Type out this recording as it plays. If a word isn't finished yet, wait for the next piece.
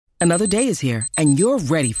Another day is here, and you're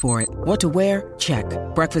ready for it. What to wear? Check.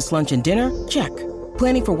 Breakfast, lunch, and dinner? Check.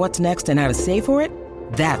 Planning for what's next and how to save for it?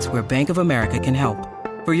 That's where Bank of America can help.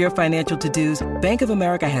 For your financial to-dos, Bank of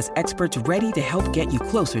America has experts ready to help get you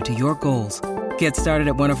closer to your goals. Get started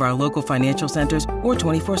at one of our local financial centers or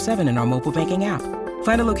 24/7 in our mobile banking app.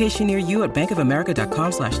 Find a location near you at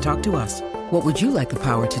bankofamerica.com/talktous. What would you like the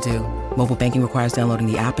power to do? Mobile banking requires downloading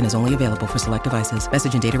the app and is only available for select devices.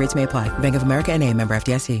 Message and data rates may apply. Bank of America N.A., member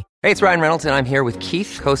FDIC. Hey, it's Ryan Reynolds, and I'm here with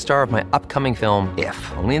Keith, co-star of my upcoming film, If,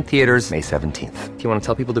 only in theaters May 17th. Do you want to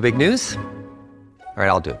tell people the big news? All right,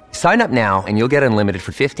 I'll do it. Sign up now and you'll get unlimited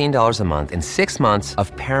for $15 a month and 6 months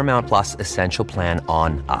of Paramount Plus Essential Plan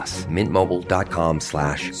on us.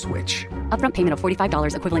 MintMobile.com/switch. Upfront payment of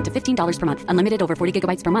 $45 equivalent to $15 per month. Unlimited over 40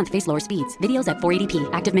 gigabytes per month. Face lower speeds. Videos at 480p.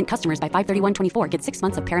 Active Mint customers by 531.24 get 6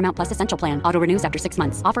 months of Paramount Plus Essential Plan. Auto renews after 6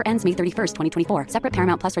 months. Offer ends May 31st, 2024. Separate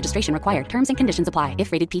Paramount Plus registration required. Terms and conditions apply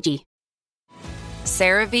if rated PG.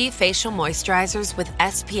 CeraVe Facial Moisturizers with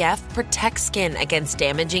SPF protect skin against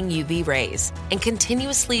damaging UV rays and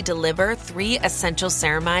continuously deliver 3 essential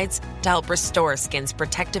ceramides to help restore skin's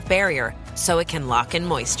protective barrier so it can lock in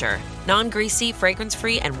moisture. Non-greasy,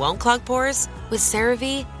 fragrance-free, and won't clog pores? With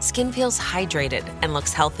CeraVe, skin feels hydrated and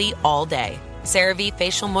looks healthy all day. CeraVe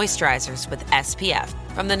Facial Moisturizers with SPF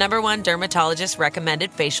from the #1 dermatologist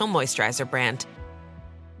recommended facial moisturizer brand.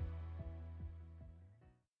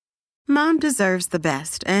 Mom deserves the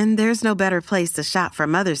best, and there's no better place to shop for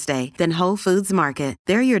Mother's Day than Whole Foods Market.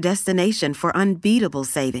 They're your destination for unbeatable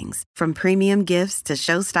savings, from premium gifts to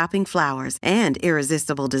show-stopping flowers and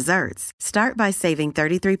irresistible desserts. Start by saving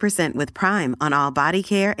 33% with Prime on all body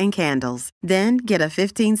care and candles. Then get a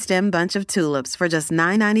 15-stem bunch of tulips for just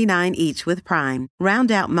 $9.99 each with Prime.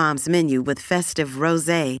 Round out Mom's menu with festive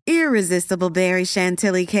rosé, irresistible berry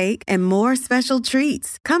chantilly cake, and more special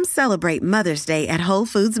treats. Come celebrate Mother's Day at Whole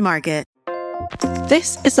Foods Market.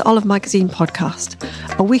 This is the Olive Magazine podcast,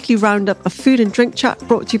 a weekly roundup of food and drink chat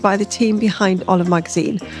brought to you by the team behind Olive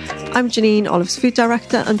Magazine. I'm Janine, Olive's food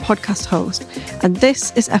director and podcast host, and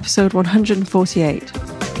this is episode 148.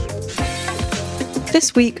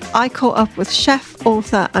 This week, I caught up with chef,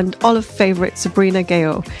 author, and Olive favourite Sabrina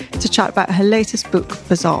Ghayyour to chat about her latest book,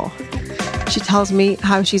 Bazaar. She tells me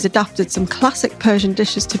how she's adapted some classic Persian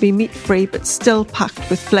dishes to be meat-free but still packed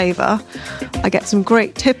with flavour. I get some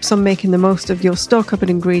great tips on making the most of your store-cupboard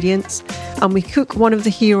ingredients, and we cook one of the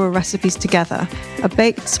hero recipes together, a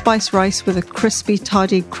baked spice rice with a crispy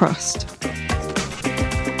tahdig crust.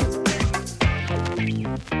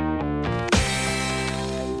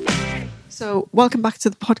 So, welcome back to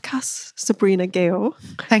the podcast, Sabrina Ghayyour.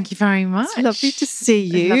 Thank you very much. It's lovely to see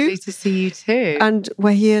you. It's lovely to see you too. And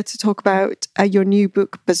we're here to talk about your new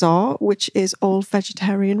book, Bazaar, which is all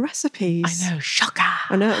vegetarian recipes. I know, shocker.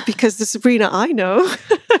 I know, because the Sabrina I know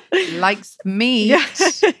likes meat. Yeah.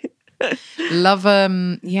 I love a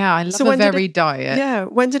varied diet. Yeah.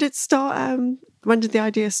 When did it start? When did the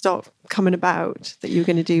idea start coming about that you were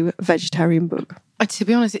going to do a vegetarian book? To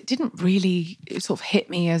be honest, it didn't really sort of hit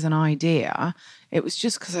me as an idea. It was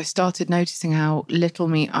just because I started noticing how little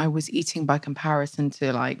meat I was eating by comparison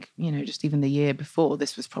to, like, you know, just even the year before.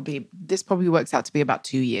 This probably works out to be about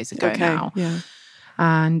 2 years ago now. Yeah.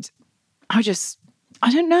 And I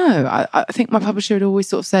don't know. I think my publisher had always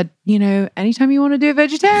sort of said, you know, anytime you want to do a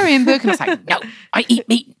vegetarian book, and I was like, no, I eat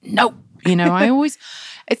meat. No, you know,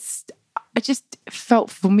 I just felt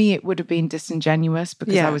for me it would have been disingenuous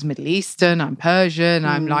because I was Middle Eastern, I'm Persian,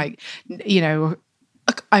 I'm like, you know,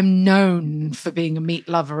 I'm known for being a meat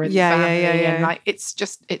lover in the family. And like, it's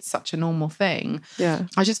such a normal thing. Yeah.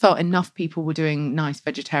 I just felt enough people were doing nice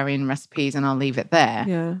vegetarian recipes and I'll leave it there.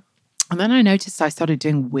 Yeah. And then I noticed I started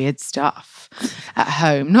doing weird stuff at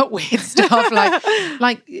home. Not weird stuff, like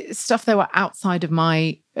stuff that were outside of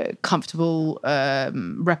my comfortable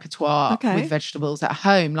repertoire with vegetables at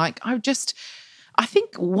home. Like I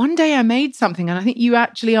think one day I made something, and I think you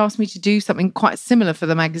actually asked me to do something quite similar for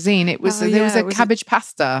the magazine. It was there was a cabbage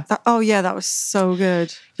pasta. That was so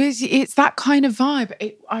good. It's that kind of vibe.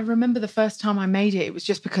 I remember the first time I made it, it was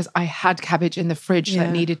just because I had cabbage in the fridge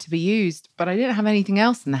that needed to be used, but I didn't have anything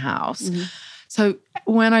else in the house. Mm-hmm. So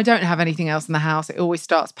when I don't have anything else in the house, it always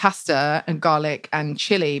starts pasta and garlic and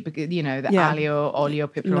chili, because, you know, the aglio, olio,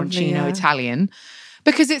 peperoncino Italian.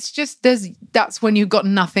 Because it's just, that's when you've got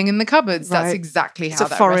nothing in the cupboards. Right. That's exactly how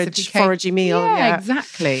that recipe came. Foragey meal. Yeah,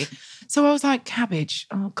 exactly. So I was like, cabbage,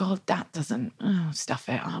 oh God, that doesn't, stuff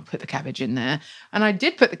it. I'll put the cabbage in there. And I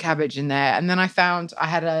did put the cabbage in there. And then I found I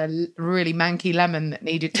had a really manky lemon that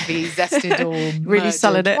needed to be zested or really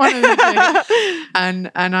solid it. And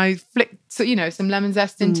I flicked, some lemon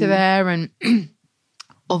zest into there and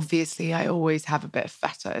obviously I always have a bit of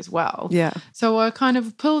feta as well. Yeah. So I kind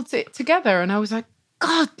of pulled it together and I was like,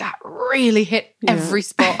 God, that really hit every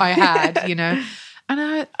spot I had, you know.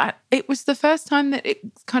 And it was the first time that it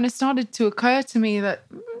kind of started to occur to me that,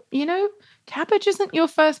 you know, cabbage isn't your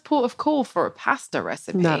first port of call for a pasta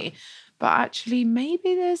recipe. No. But actually,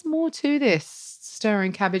 maybe there's more to this,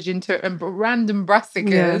 stirring cabbage into random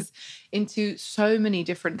brassicas into so many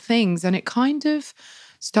different things. And it kind of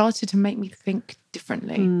started to make me think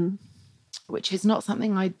differently, which is not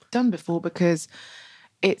something I'd done before, because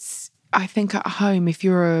I think at home, if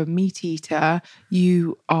you're a meat eater,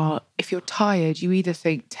 if you're tired, you either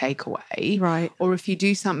think takeaway, right? Or if you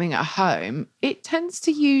do something at home, it tends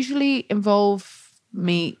to usually involve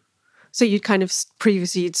meat. So you'd kind of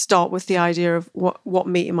previously you'd start with the idea of what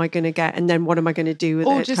meat am I going to get, and then what am I going to do with it?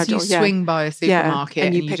 Or just you swing by a supermarket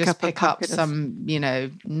and you just pick up some, you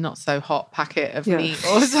know, not so hot packet of meat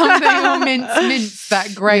or something, or mince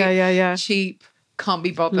that great, cheap, can't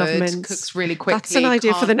be bothered, cooks really quickly. That's an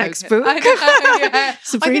idea for the next book. I know, I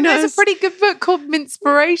think there's a pretty good book called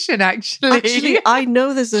Minspiration, actually. Actually, I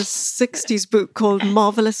know there's a 60s book called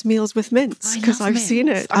Marvelous Meals with Mince, because I've seen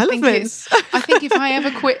it. I love mince. I think if I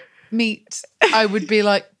ever quit meat, I would be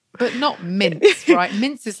like, but not mince, right?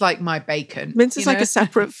 Mince is like my bacon. Mince is like a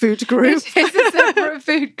separate food group. It's a separate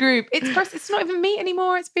food group. It's not even meat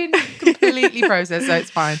anymore. It's been completely processed, so it's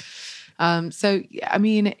fine. So, I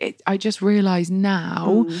mean, I just realize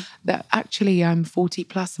now that actually I'm 40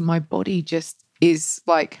 plus and my body just is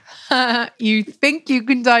like, you think you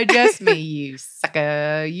can digest me, you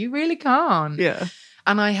sucker. You really can't. Yeah.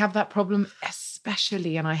 And I have that problem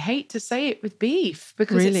especially, and I hate to say it, with beef,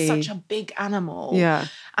 because it's such a big animal. Yeah.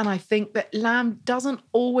 And I think that lamb doesn't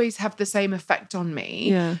always have the same effect on me.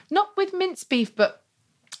 Yeah. Not with minced beef, but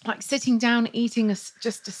like sitting down eating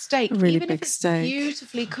just a steak, really even if it's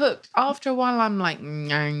beautifully cooked, after a while I'm like,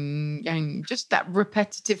 just that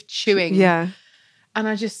repetitive chewing. Yeah. And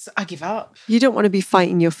I give up. You don't want to be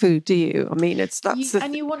fighting your food, do you? I mean,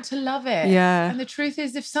 and you want to love it. Yeah. And the truth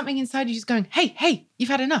is, if something inside you is going, hey, you've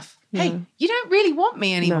had enough. Yeah. Hey, you don't really want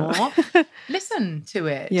me anymore. No. Listen to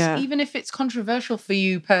it. Yeah. Even if it's controversial for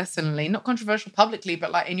you personally, not controversial publicly, but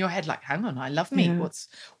like in your head, like, hang on, I love meat. Yeah.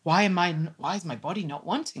 Why is my body not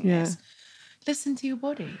wanting this? Listen to your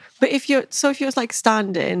body. But if you're like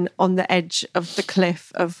standing on the edge of the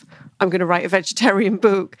cliff of, I'm going to write a vegetarian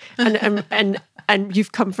book, and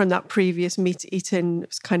you've come from that previous meat eating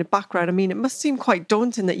kind of background, I mean, it must seem quite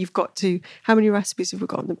daunting that you've got to, how many recipes have we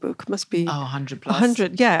got in the book? It must be 100 plus.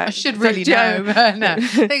 100, yeah. I should really know. But no, I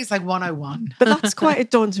think it's like 101. But that's quite a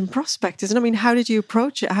daunting prospect, isn't it? I mean, how did you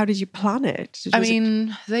approach it? How did you plan it?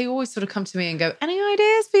 They always sort of come to me and go, any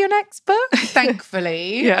ideas for your next book?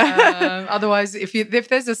 Thankfully. Otherwise, if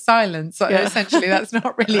there's a silence, essentially that's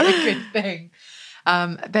not really a good thing.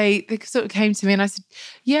 They sort of came to me and I said,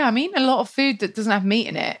 I'm eating a lot of food that doesn't have meat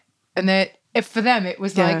in it. And for them, it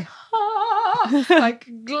was like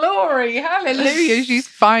glory, hallelujah. She's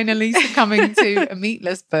finally succumbing to a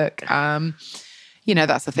meatless book.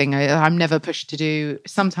 That's the thing. I'm never pushed to do.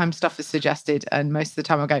 Sometimes stuff is suggested and most of the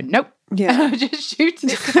time I'll go, nope. Yeah. I just shoot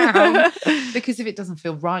it down. Because if it doesn't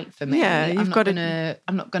feel right for me, I'm not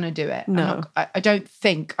gonna do it. No. I don't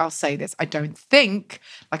think, I'll say this, I don't think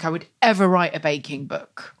like I would ever write a baking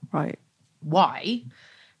book. Right. Why?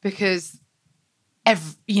 Because they're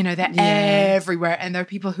everywhere, and there are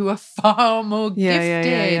people who are far more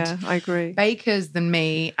gifted I agree, bakers than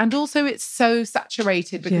me. And also it's so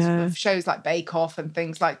saturated because of shows like Bake Off and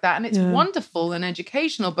things like that, and it's wonderful and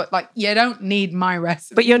educational, but like you don't need my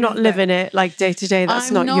recipe. But you're not living it like day to day. That's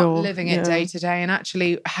I'm not your living it day to day. And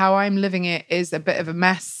actually how I'm living it is a bit of a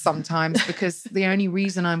mess sometimes because the only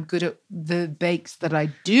reason I'm good at the bakes that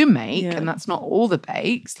I do make, and that's not all the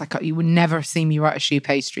bakes, like you would never see me write a choux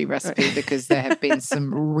pastry recipe because there have been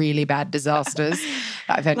some really bad disasters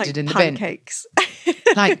that I've entered in the pancakes. bin.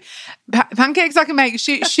 Like pancakes I can make.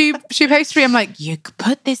 Choux pastry, I'm like, you could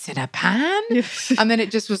put this in a pan? Yes. And then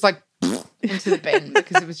it just was like into the bin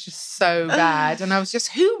because it was just so bad. And I was just,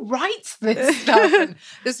 who writes this stuff? And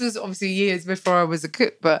this was obviously years before I was a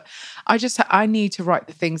cook, but I need to write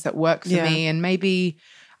the things that work for me. And maybe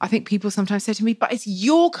I think people sometimes say to me, but it's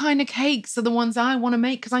your kind of cakes are the ones I want to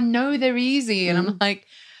make because I know they're easy. And I'm like,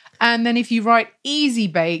 and then if you write easy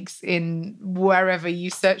bakes in wherever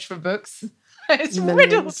you search for books, it's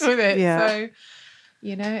riddled with it. Yeah. So,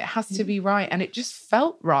 it has to be right. And it just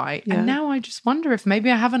felt right. Yeah. And now I just wonder if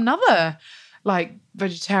maybe I have another like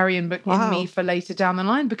vegetarian book in me for later down the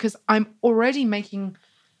line, because I'm already making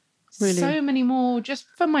so many more just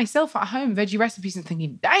for myself at home, veggie recipes, and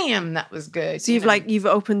thinking, damn, that was good. So you've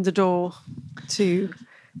opened the door to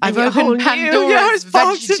I've a whole opened new- Pandora's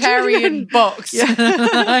box. vegetarian box. Yeah.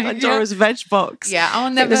 Pandora's veg box. Yeah, I'll I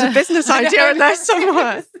think never. there's a business idea in there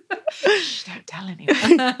somewhere. Shh, don't tell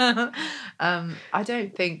anyone. I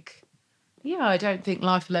don't think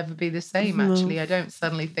life will ever be the same, actually. I don't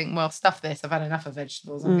suddenly think, well, stuff this, I've had enough of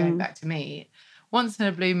vegetables, I'm going back to meat. Once in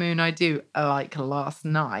a blue moon, I do. Like last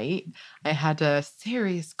night, I had a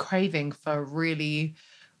serious craving for really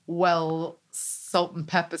well salt and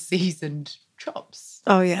pepper seasoned chops.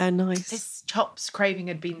 Oh, yeah, nice. This chops craving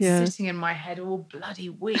had been sitting in my head all bloody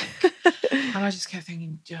week. And I just kept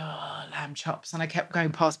thinking, lamb chops. And I kept going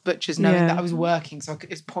past butchers knowing that I was working, so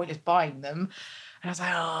it's pointless buying them. And I was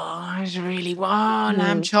like, I just really want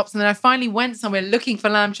lamb chops. And then I finally went somewhere looking for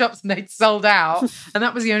lamb chops and they'd sold out. And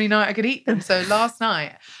that was the only night I could eat them. So last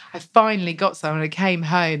night I finally got some and I came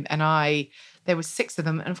home and there were 6 of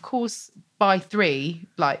them. And of course, by 3,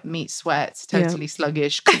 like meat sweats, totally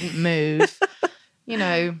sluggish, couldn't move. You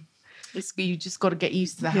know, you just got to get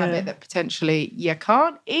used to the habit that potentially you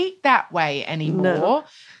can't eat that way anymore. No.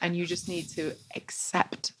 And you just need to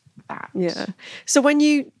accept that. Yeah. So when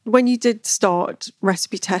you did start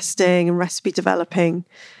recipe testing and recipe developing,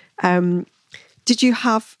 did you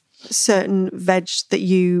have certain veg that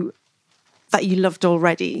you loved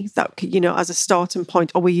already, that, you know, as a starting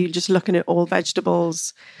point, or were you just looking at all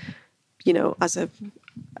vegetables, you know, as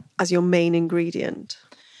your main ingredient?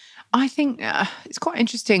 I think it's quite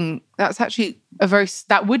interesting. That's actually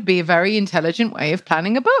that would be a very intelligent way of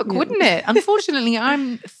planning a book, wouldn't it? Unfortunately,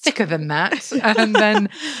 I'm thicker than that.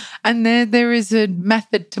 And there is a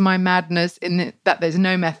method to my madness in it, that there's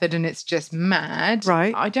no method and it's just mad.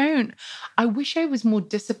 Right. I wish I was more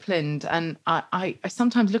disciplined. And I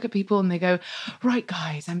sometimes look at people and they go, right,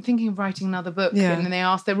 guys, I'm thinking of writing another book. Yeah. And then they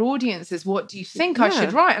ask their audiences, what do you think I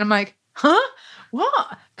should write? And I'm like, huh?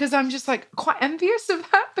 What? Because I'm just like quite envious of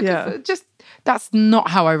that, because that's not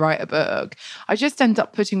how I write a book. I just end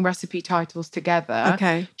up putting recipe titles together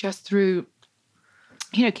just through,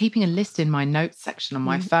 you know, keeping a list in my notes section on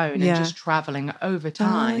my phone and just traveling over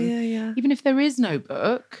time, even if there is no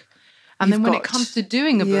book. And then when it comes to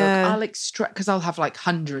doing a book, I'll extract, because I'll have like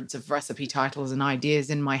hundreds of recipe titles and ideas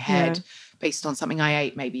in my head based on something I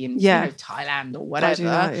ate maybe in you know, Thailand or whatever,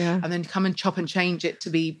 and then come and chop and change it to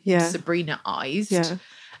be Sabrina-ized. Yeah.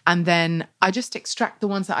 And then I just extract the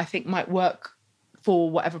ones that I think might work for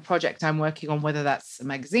whatever project I'm working on, whether that's a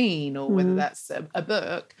magazine or whether that's a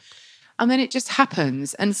book. And then it just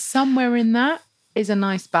happens. And somewhere in that is a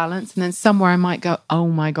nice balance. And then somewhere I might go, oh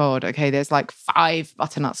my God, okay, there's like 5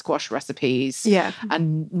 butternut squash recipes. Yeah.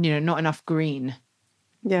 And, you know, not enough green.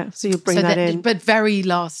 Yeah. So you bring that in. But very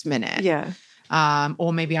last minute. Yeah.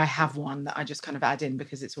 Or maybe I have one that I just kind of add in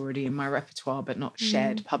because it's already in my repertoire, but not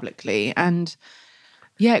shared publicly. And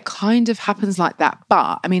yeah, it kind of happens like that.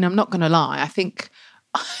 But I mean, I'm not going to lie. I think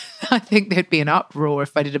there'd be an uproar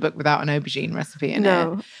if I did a book without an aubergine recipe in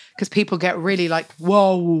it. Because people get really like,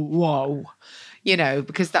 whoa. You know,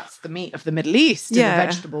 because that's the meat of the Middle East in the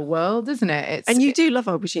vegetable world, isn't it? And you do love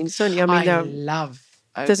aubergines, don't you? I mean, I love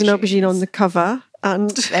aubergines. There's an aubergine on the cover.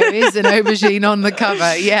 And there is an aubergine on the cover,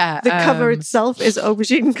 The cover itself is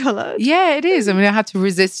aubergine coloured. Yeah, it is. I mean, I had to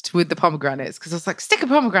resist with the pomegranates because I was like, stick a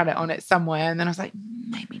pomegranate on it somewhere. And then I was like,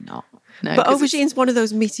 maybe not. No, but aubergine's one of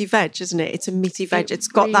those meaty veg, isn't it? It's a meaty veg. It's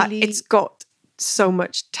got so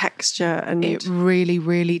much texture, and it really,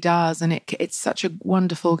 really does. And it's such a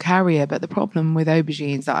wonderful carrier. But the problem with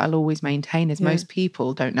aubergines that I'll always maintain is most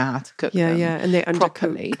people don't know how to cook them and they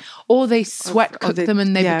properly, or they sweat cook them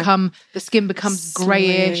and they become, the skin becomes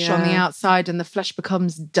greyish on the outside and the flesh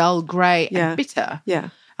becomes dull grey and bitter. Yeah,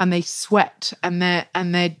 and they sweat and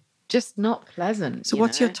they're just not pleasant. So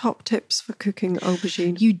what's your top tips for cooking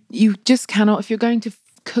aubergine? You just cannot, if you're going to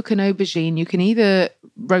cook an aubergine, you can either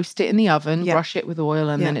roast it in the oven, brush it with oil,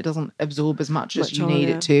 and then it doesn't absorb as much as you need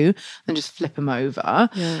it to, and just flip them over.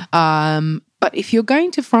 But if you're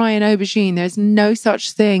going to fry an aubergine, there's no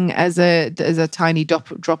such thing as a tiny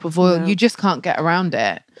drop of oil. You just can't get around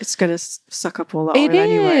it. It's going to suck up all that oil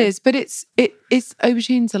anyway. It is, but it's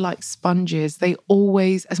aubergines are like sponges. They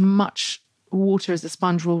always, as much water as a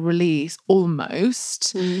sponge will release,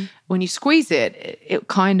 almost. When you squeeze it, it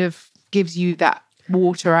kind of gives you that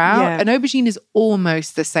water out. An aubergine is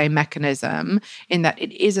almost the same mechanism in that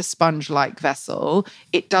it is a sponge-like vessel.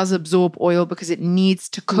 It does absorb oil because it needs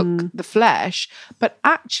to cook the flesh. But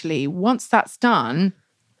actually, once that's done,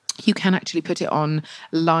 you can actually put it on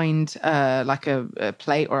lined, like a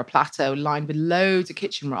plate or a platter lined with loads of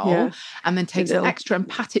kitchen roll, and then take some extra and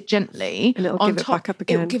pat it gently. And it'll give it back up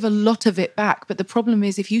again. It'll give a lot of it back. But the problem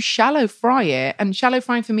is if you shallow fry it, and shallow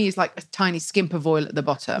frying for me is like a tiny skimp of oil at the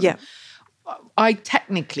bottom. Yeah. I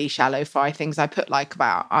technically shallow fry things. I put like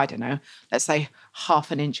about, I don't know, let's say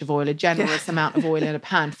half an inch of oil, a generous amount of oil in a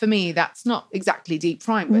pan. For me, that's not exactly deep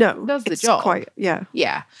frying, but it does the job.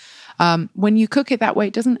 Yeah. When you cook it that way,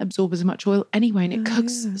 it doesn't absorb as much oil anyway, and it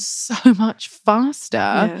cooks so much faster.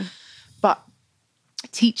 Yeah. But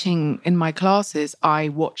teaching in my classes, I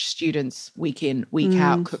watch students week in, week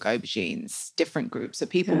out cook aubergines, different groups of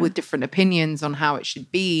people with different opinions on how it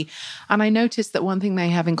should be. And I noticed that one thing they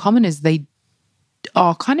have in common is they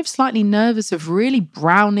are kind of slightly nervous of really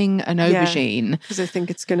browning an aubergine. Because I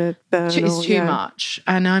think it's going to burn. It's too much.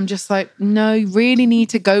 And I'm just like, no, you really need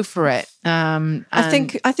to go for it. I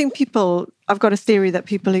think people, I've got a theory that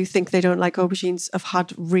people who think they don't like aubergines have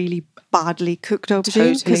had really badly cooked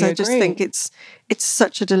aubergines. Because I just think it's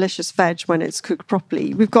such a delicious veg when it's cooked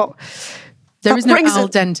properly. There is no al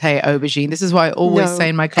dente aubergine. This is why I always say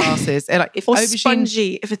in my classes, like if or aubergine,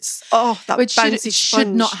 spongy, if it's bouncy should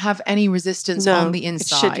not have any resistance on the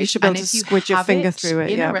inside. You should be able to squid your finger through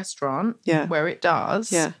it in a restaurant where it does.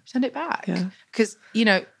 Send it back because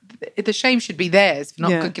the shame should be theirs for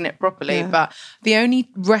not cooking it properly. Yeah. But the only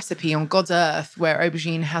recipe on God's earth where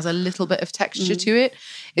aubergine has a little bit of texture to it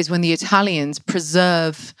is when the Italians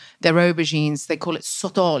preserve their aubergines. They call it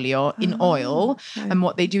sott'olio in oil. Okay. And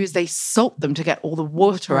what they do is they salt them to get all the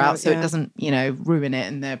water out so it doesn't, ruin it,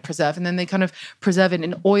 and they're preserved. And then they kind of preserve it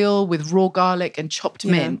in oil with raw garlic and chopped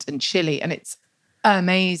mint and chili. And it's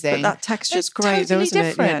amazing. But that texture's great, totally isn't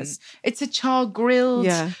different. it? Yes. It's a char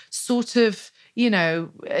grilled sort of,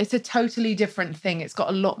 it's a totally different thing. It's got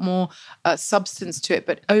a lot more substance to it.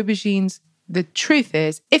 But aubergines, the truth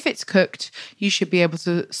is, if it's cooked, you should be able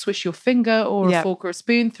to swish your finger or a fork or a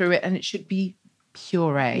spoon through it, and it should be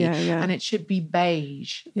puree. And it should be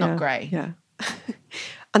beige, not grey. Yeah.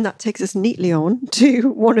 And that takes us neatly on to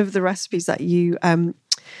one of the recipes that you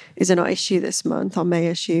is in our issue this month, our May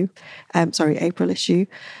issue, April issue,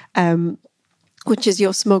 which is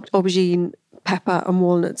your smoked aubergine, pepper and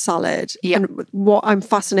walnut salad. And what I'm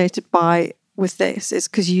fascinated by with this is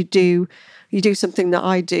because you do something that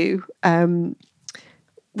I do,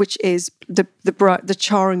 which is the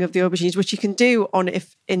charring of the aubergines, which you can do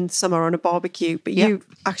in summer on a barbecue, but you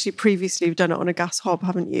actually previously have done it on a gas hob,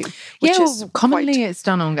 haven't you? Commonly it's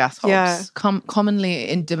done on gas hobs.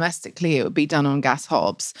 Commonly domestically it would be done on gas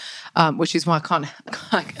hobs, which is why I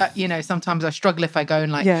can't, sometimes I struggle if I go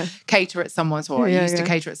and cater at someone's, or I used to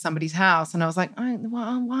cater at somebody's house, and I was like,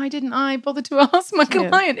 why didn't I bother to ask my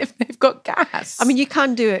client if they've got gas? I mean, you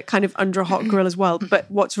can do it kind of under a hot grill as well, but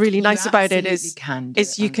what's really nice about it is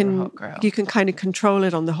you can kind of control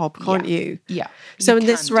it on the hob, can't you? Yeah. So in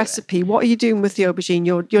this recipe, what are you doing with the aubergine?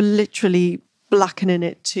 You're literally blackening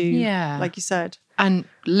it to, like you said. And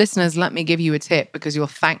listeners, let me give you a tip, because you'll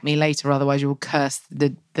thank me later. Otherwise, you'll curse the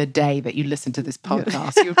day that you listen to this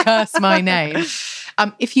podcast. You'll curse my name.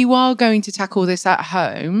 If you are going to tackle this at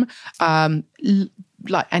home,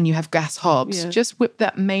 and you have gas hobs, just whip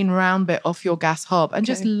that main round bit off your gas hob and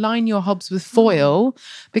just line your hobs with foil,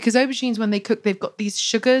 because aubergines, when they cook, they've got these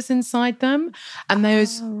sugars inside them, and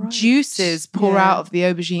those juices pour out of the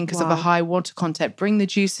aubergine because of a high water content, bring the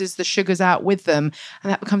juices, the sugars out with them,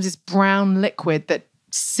 and that becomes this brown liquid that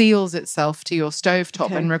seals itself to your stovetop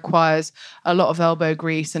and requires a lot of elbow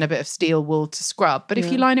grease and a bit of steel wool to scrub. But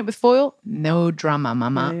if you line it with foil, no drama,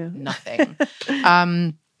 mama, nothing.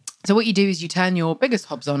 So what you do is you turn your biggest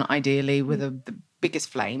hobs on, ideally with the biggest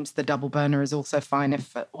flames. The double burner is also fine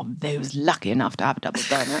if those lucky enough to have a double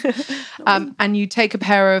burner. And you take a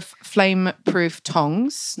pair of flame-proof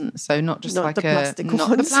tongs, so not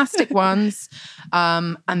the plastic ones.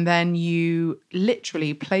 And then you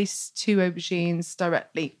literally place 2 aubergines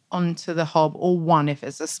directly onto the hob, or one if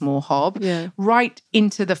it's a small hob, right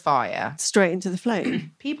into the fire, straight into the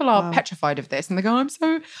flame. People are petrified of this, and they go, I'm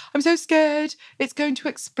so scared it's going to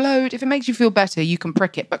explode. If it makes you feel better, you can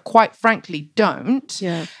prick it, but quite frankly, don't,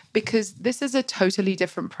 because this is a totally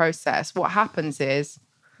different process. What happens is,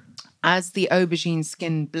 as the aubergine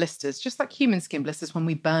skin blisters, just like human skin blisters when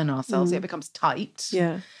we burn ourselves, it becomes tight.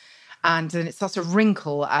 And then it starts to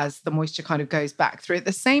wrinkle as the moisture kind of goes back through it.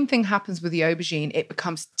 The same thing happens with the aubergine. It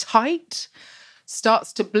becomes tight,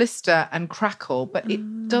 starts to blister and crackle, but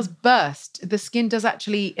it does burst. The skin does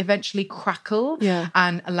actually eventually crackle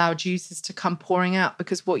and allow juices to come pouring out,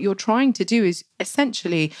 because what you're trying to do is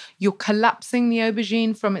essentially you're collapsing the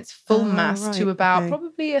aubergine from its full mass to about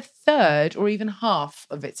probably a third or even half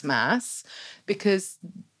of its mass, because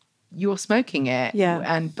you're smoking it,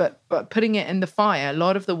 but putting it in the fire, a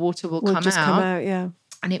lot of the water will come out,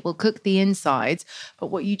 and it will cook the insides. But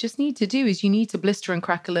what you just need to do is you need to blister and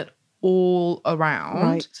crackle it all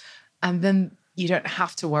around, and then you don't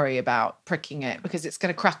have to worry about pricking it because it's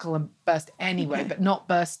going to crackle and burst anyway, but not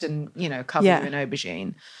burst and, cover you in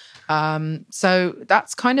aubergine. So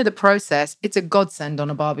that's kind of the process. It's a godsend on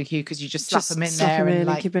a barbecue because you just slap them in there and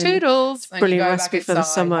like toodles. Brilliant recipe for the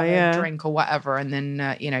summer, have a drink or whatever, and then,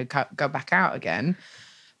 go back out again.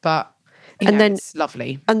 But, then it's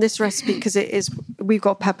lovely. And this recipe, because we've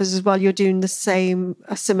got peppers as well. You're doing a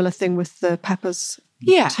similar thing with the peppers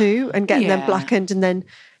too, and getting them blackened, and then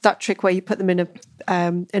that trick where you put them in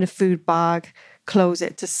a food bag, close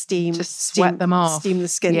it to sweat them off, steam the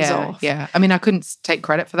skins off. Yeah, I mean, I couldn't take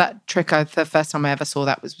credit for that trick. The first time I ever saw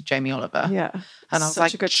that was with Jamie Oliver. Yeah, and I was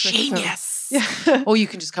like, genius. Yeah. Or you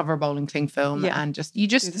can just cover a bowl in cling film and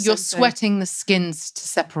you're sweating the skins to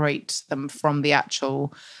separate them from the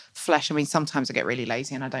actual flesh. I mean, sometimes I get really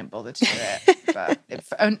lazy and I don't bother to do it,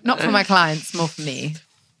 but not for my clients, more for me.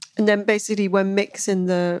 And then basically we're mixing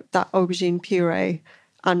that aubergine puree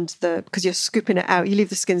and because you're scooping it out, you leave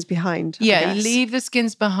the skins behind. Yeah, you leave the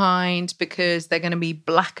skins behind because they're going to be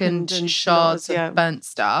blackened shards of burnt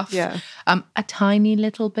stuff. Yeah. A tiny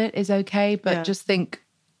little bit is okay, but just think,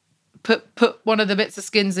 put one of the bits of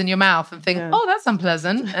skins in your mouth and think, oh, that's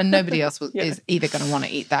unpleasant. And nobody else is either going to want to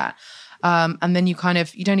eat that. And then you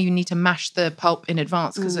don't even need to mash the pulp in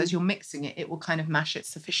advance because as you're mixing it, it will kind of mash it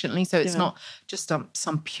sufficiently. So it's not just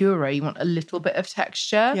some puree. You want a little bit of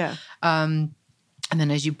texture. Yeah. And then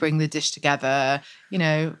as you bring the dish together,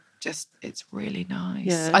 it's really nice.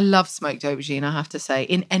 Yeah. I love smoked aubergine, I have to say,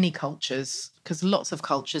 in any cultures, because lots of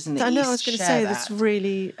cultures in the East I know, I was going to say, that. that's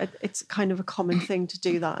really, it's kind of a common thing to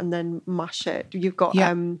do that and then mash it. You've got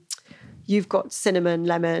cinnamon,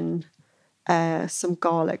 lemon, some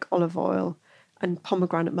garlic, olive oil, and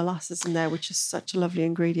pomegranate molasses in there, which is such a lovely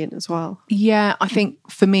ingredient as well. Yeah, I think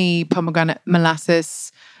for me, pomegranate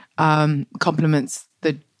molasses complements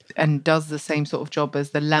and does the same sort of job as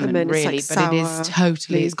the lemon, really, like but sour, it is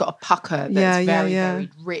totally, it's got a pucker that's very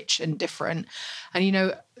rich and different.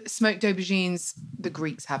 And smoked aubergines, the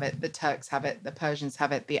Greeks have it, the Turks have it, the Persians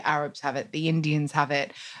have it, the Arabs have it, the Indians have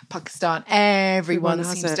it, Pakistan, everyone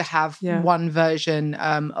seems to have one version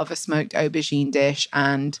of a smoked aubergine dish,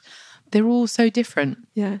 and they're all so different.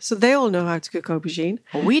 Yeah, so they all know how to cook aubergine.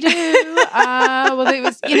 We do. Well, it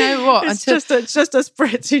was, what? It's just us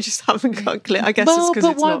Brits who just haven't got clear. I guess it's because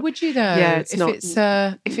but why would you though? Yeah,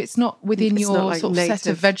 if it's not within your like sort of native,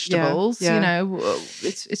 set of vegetables,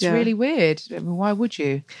 it's really weird. I mean, why would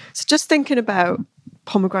you? So just thinking about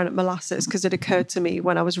pomegranate molasses, because it occurred to me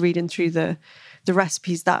when I was reading through the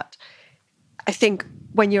recipes that I think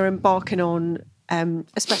when you're embarking on,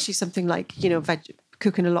 especially something like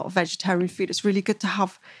cooking a lot of vegetarian food, it's really good to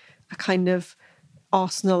have a kind of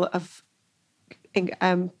arsenal of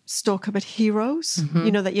store cupboard heroes,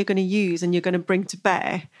 that you're going to use and you're going to bring to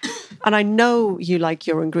bear. And I know you like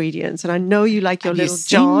your ingredients, and I know you like your little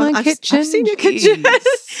jars. I've seen your kitchen.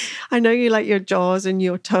 I know you like your jars and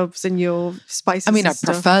your tubs and your spices. I mean, I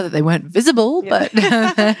prefer that they weren't visible, but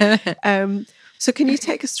so can you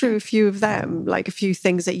take us through a few of them, like a few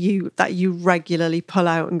things that you regularly pull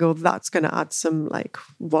out and go, that's going to add some like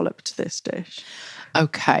wallop to this dish?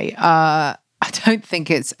 Okay. I don't think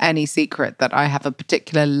it's any secret that I have a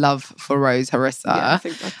particular love for rose harissa. Yeah, I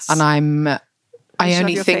think that's... And I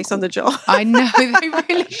only your think face on the jar. I know they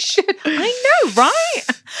really should. I know,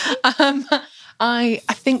 right?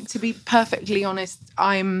 I think, to be perfectly honest,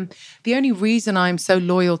 the only reason I'm so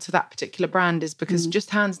loyal to that particular brand is because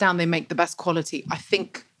just hands down they make the best quality. I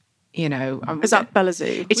think, is that Bella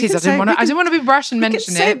Zoo? It is. I don't want to be brash and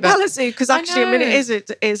mention it. Bella Zoo, because actually, I mean,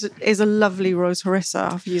 it is a lovely rose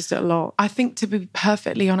harissa. I've used it a lot. I think, to be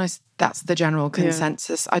perfectly honest, that's the general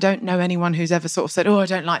consensus. I don't know anyone who's ever sort of said, "Oh, I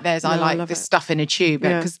don't like theirs. I like this stuff in a tube."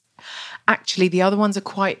 Because actually, the other ones are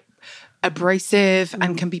quite abrasive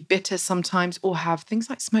and can be bitter sometimes, or have things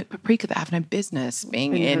like smoked paprika that have no business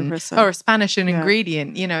being in, or a Spanish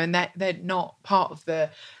ingredient, and they're not part of the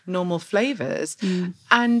normal flavors.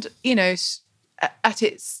 And at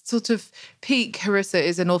its sort of peak, harissa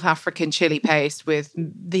is a North African chili paste with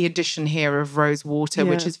the addition here of rose water,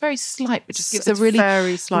 which is very slight, but just gives a really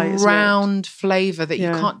very slight, round flavour that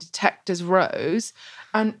you can't detect as rose.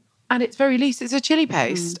 And at its very least, it's a chili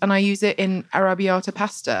paste. And I use it in arrabbiata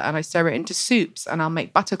pasta, and I stir it into soups, and I'll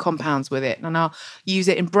make butter compounds with it, and I'll use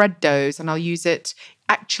it in bread doughs, and I'll use it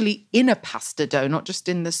actually in a pasta dough, not just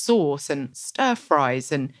in the sauce, and stir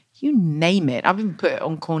fries, and you name it. I've even put it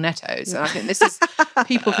on cornettos. And I think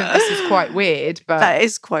people think this is quite weird. But that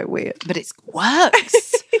is quite weird. But it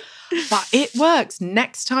works. But it works.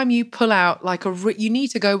 Next time you pull out you need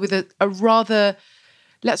to go with a rather,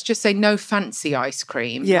 let's just say, no fancy ice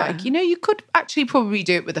cream. Yeah. You could actually probably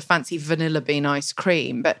do it with a fancy vanilla bean ice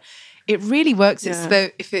cream. But It really works. Yeah.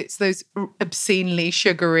 It's if it's those obscenely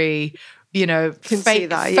sugary,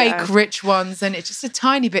 fake rich ones, and it's just a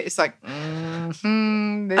tiny bit. It's like,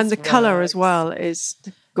 and the color as well is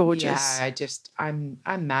gorgeous. Yeah,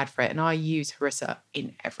 I'm mad for it, and I use harissa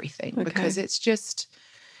in everything because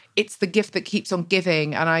it's the gift that keeps on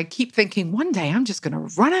giving. And I keep thinking one day I'm just going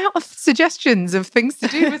to run out of suggestions of things to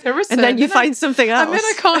do with harissa. And then you find something else. And then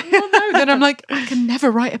I can't, then I'm like, I can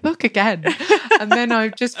never write a book again. And then I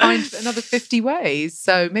just find another 50 ways.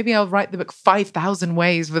 So maybe I'll write the book 5,000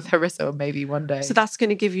 ways with harissa maybe one day. So that's going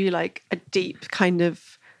to give you like a deep kind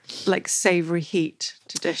of like savory heat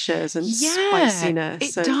to dishes and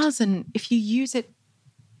spiciness. It does. And if you use it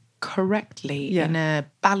correctly in a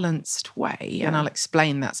balanced way, and I'll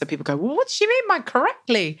explain that so people go, well, what does she mean by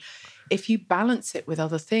correctly? If you balance it with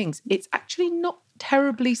other things, it's actually not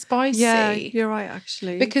terribly spicy. Yeah, you're right,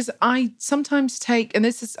 actually. Because I sometimes take, and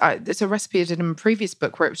this is there's a recipe I did in a previous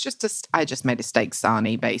book where it was I just made a steak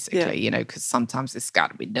sarnie basically, because sometimes it's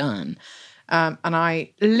got to be done. And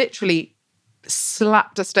I literally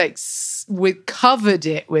slapped a steak covered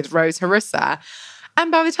it with rose harissa. And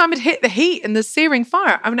by the time it hit the heat and the searing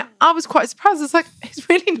fire, I was quite surprised. I was like, it's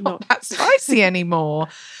really not that spicy anymore.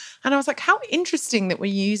 And I was like, how interesting that when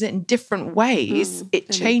you use it in different ways, it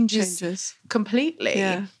changes completely.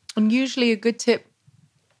 Yeah. And usually a good tip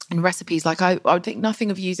in recipes, like I would think nothing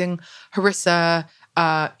of using harissa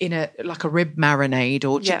in a rib marinade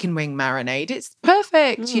or chicken wing marinade. It's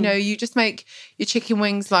perfect. You just make your chicken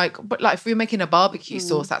wings but if you're making a barbecue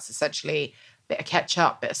sauce, that's essentially bit of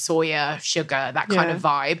ketchup, bit of soya, sugar, that kind of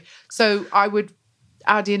vibe. So I would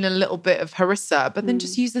add in a little bit of harissa, but then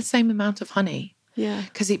just use the same amount of honey. Yeah.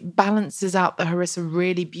 Because it balances out the harissa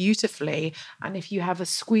really beautifully. And if you have a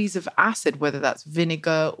squeeze of acid, whether that's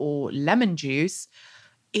vinegar or lemon juice,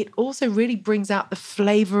 it also really brings out the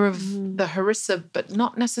flavor of the harissa, but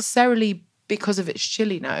not necessarily because of its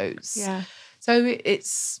chili notes. Yeah. So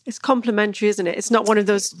it's complementary, isn't it? It's not one of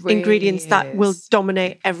those ingredients that will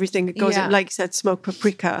dominate everything that goes in. Like you said, smoked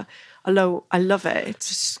paprika. Although I love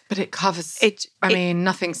it. But it covers it.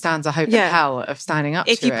 Nothing stands a hope in hell of standing up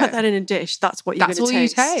to it. If you put that in a dish, that's what you're going to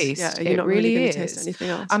taste. That's all you taste. Yeah, you're not really going to taste anything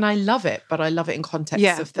else. And I love it, but I love it in context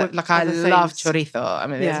of I love chorizo.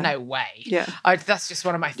 There's no way. Yeah. That's just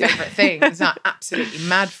one of my favorite things. I'm absolutely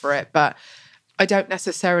mad for it, but I don't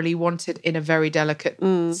necessarily want it in a very delicate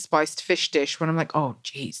spiced fish dish when I'm like, oh,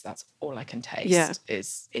 geez, that's all I can taste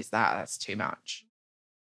is that. That's too much.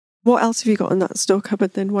 What else have you got in that store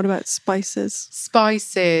cupboard then? What about spices?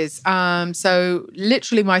 Spices. So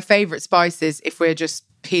literally my favourite spices, if we're just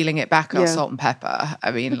peeling it back, are salt and pepper.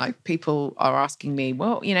 People are asking me,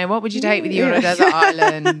 well, what would you take with you on a desert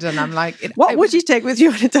island? And I'm like... What would you take with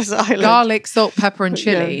you on a desert island? Garlic, salt, pepper and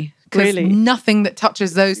chili. Because nothing that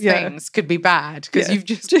touches those things could be bad. Because you've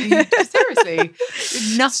just, seriously,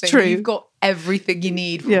 nothing. True. You've got everything you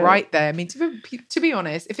need right there. To be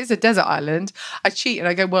honest, if it's a desert island, I cheat and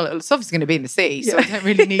I go, well, it's obviously going to be in the sea, so I don't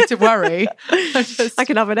really need to worry. I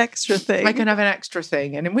can have an extra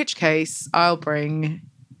thing. And in which case, I'll bring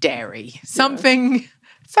dairy. Something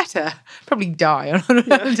feta. Probably die on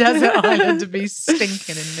a desert island to be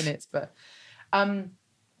stinking in minutes. But...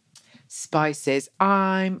 spices.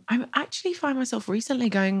 I'm actually find myself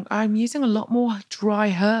recently I'm using a lot more dry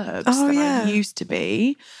herbs than I used to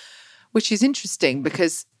be, which is interesting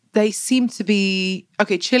because they seem to be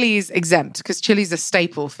chili is exempt because chili's a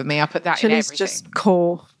staple for me. I put that in everything. Chili's just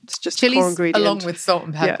core. It's just chili's core ingredient along with salt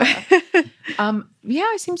and pepper.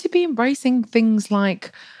 I seem to be embracing things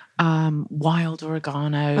like wild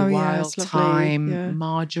oregano, wild thyme,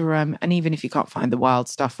 marjoram, and even if you can't find the wild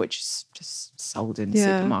stuff, which is just sold in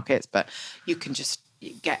supermarkets, but you can just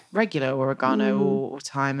get regular oregano or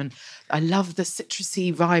thyme. And I love the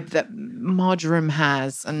citrusy vibe that marjoram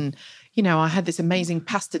has. And I had this amazing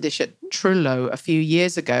pasta dish at Trullo a few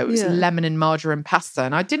years ago. It was lemon and marjoram pasta.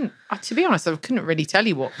 And to be honest, I couldn't really tell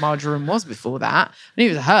you what marjoram was before that. I knew it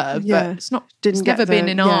was a herb, but it's never been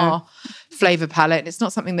in our flavour palette. And it's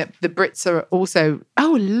not something that the Brits are also,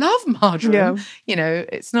 love marjoram. Yeah.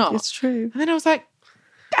 It's not. It's true. And then I was like,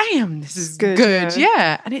 damn, this is good.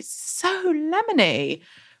 Yeah. And it's so lemony.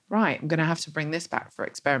 Right. I'm going to have to bring this back for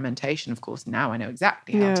experimentation. Of course, now I know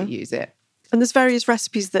exactly how to use it. And there's various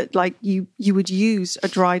recipes that you would use a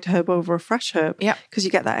dried herb over a fresh herb. Yeah. Because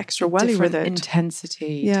you get that extra welly with it.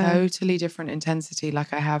 Intensity. Yeah. Totally different intensity.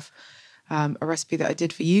 Like I have a recipe that I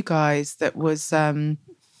did for you guys that was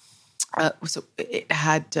So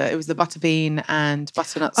it was the butter bean and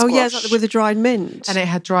butternut squash. Oh yeah, with the dried mint, and it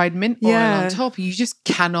had dried mint oil on top. You just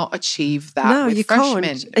cannot achieve that. No, with you fresh can't.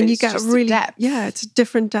 mint. And you It's get just a really depth. it's a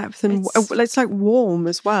different depth, and it's like warm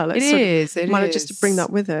as well. It is. Just to bring that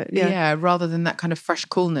with it. Yeah, rather than that kind of fresh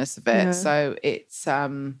coolness of it. Yeah. So it's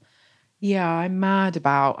I'm mad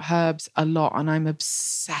about herbs a lot, and I'm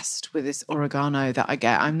obsessed with this oregano that I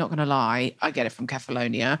get. I'm not going to lie, I get it from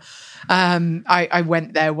Kefalonia. I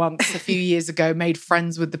went there once a few years ago, made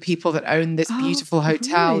friends with the people that own this beautiful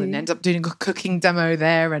hotel, really? and ended up doing a cooking demo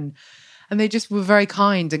there, and they just were very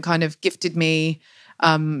kind and kind of gifted me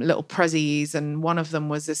little prezzies, and one of them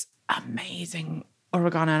was this amazing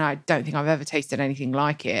oregano, and I don't think I've ever tasted anything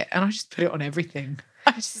like it, and I just put it on everything.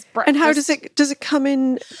 And how does it come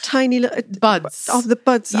in tiny little buds? Of the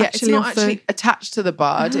buds, yeah, actually. It's not actually attached to the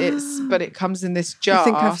bud. But it comes in this jar. I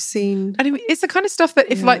think I've seen. Anyway, it's the kind of stuff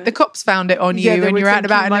that if like the cops found it on you and you're out and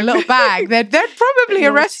about in a little bag, they'd probably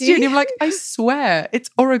arrest you. And you're like, I swear, it's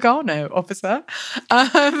oregano, officer.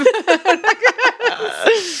 And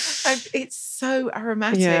it's so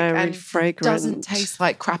aromatic and fragrant. Doesn't taste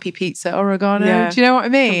like crappy pizza oregano. Yeah. Do you know what I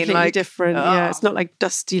mean? Completely like different. Yeah, it's not like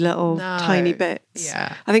dusty little tiny bits.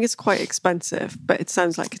 Yeah, I think it's quite expensive, but it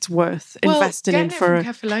sounds like it's worth investing in for. It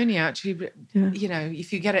from Kefalonia, actually, you know,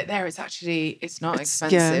 if you get it there, it's not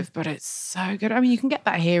expensive, but it's so good. I mean, you can get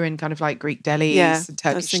that here in kind of like Greek delis and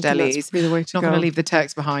Turkish delis. That's the way to not going to leave the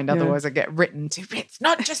Turks behind, otherwise I get written to. It's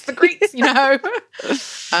not just the Greeks, you know.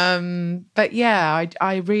 But yeah,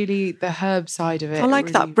 I really the herb side of it. I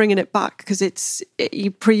like that, bringing it back, because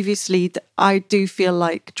you previously. I do feel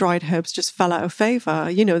like dried herbs just fell out of favour.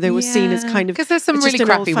 You know, they were seen as kind of, because there's some really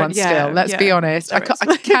crappy ones still. Let's be honest. I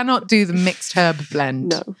cannot do the mixed herb blend.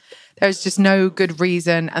 No. There's just no good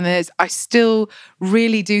reason. And I still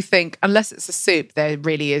really do think, unless it's a soup, there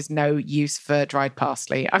really is no use for dried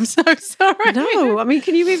parsley. I'm so sorry. No, I mean,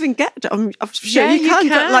 can you even get it? I'm sure you can.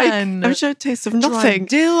 But like, I'm sure it tastes of nothing. Dried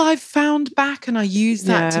dill I've found back, and I use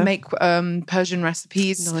that to make Persian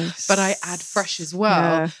recipes. Nice. But I add fresh as well.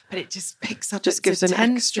 Yeah. But it just picks up, just gives an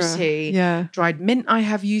extra. Yeah. Dried mint I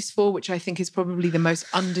have use for, which I think is probably the most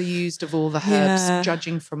underused of all the herbs,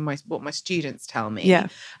 judging from what my students tell me. Yeah.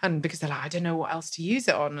 And because they're like, I don't know what else to use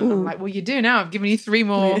it on. And I'm like, well, you do now. I've given you 3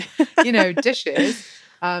 more, dishes.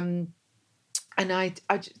 And I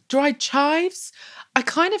dried chives. I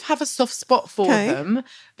kind of have a soft spot for them,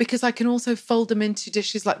 because I can also fold them into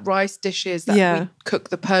dishes like rice dishes that we cook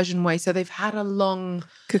the Persian way. So they've had a long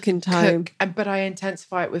cooking time. But I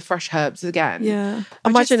intensify it with fresh herbs again. Yeah. I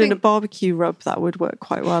imagine in a barbecue rub that would work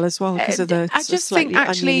quite well as well, because of the I just think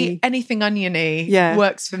actually oniony. Anything oniony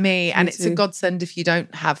works for me. And it's a godsend if you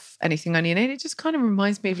don't have anything oniony. And it just kind of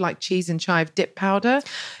reminds me of like cheese and chive dip powder.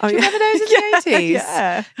 Do you remember those in the 80s?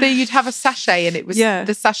 Yeah. That you'd have a sachet, and it was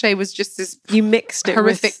the sachet was just this you mixed it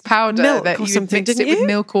horrific with powder milk that or you something, mixed didn't it with you?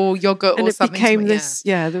 milk or yogurt and or it something. Became this,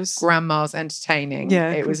 there was grandma's entertaining.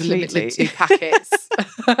 Yeah, it was completely. limited to packets.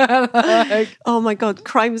 Oh my God,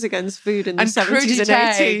 crimes against food in the 70s and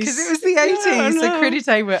 80s. Because it was the 80s. So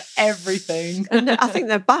crudité were everything. And I think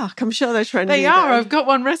they're back. I'm sure they're trending. They are. I've got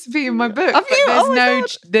one recipe in my book. Have you?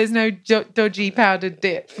 There's no dodgy powdered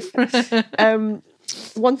dip.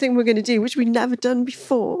 One thing we're going to do, which we've never done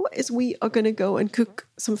before, is we are going to go and cook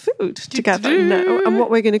some food together now. And what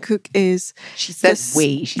we're going to cook is... She says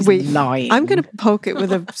she's lying. I'm going to poke it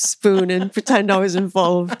with a spoon and pretend I was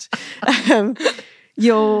involved.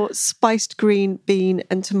 Your spiced green bean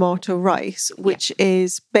and tomato rice, which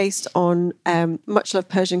is based on much loved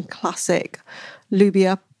Persian classic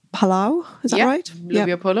lubia palau. Is that right?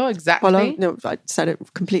 Lubia polo, exactly. Polo. No, I said it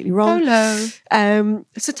completely wrong. Polo.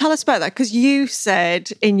 So tell us about that, because you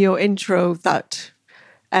said in your intro that,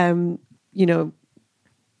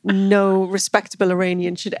 no respectable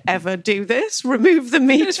Iranian should ever do this. Remove the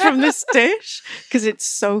meat from this dish, because it's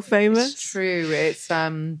so famous. It's true. It's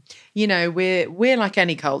we're like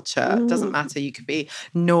any culture. It doesn't matter. You could be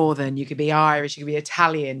Northern, you could be Irish, you could be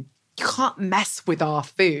Italian. You can't mess with our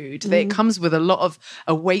food. It comes with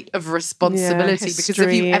a weight of responsibility, because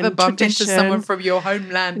if you ever bump into someone from your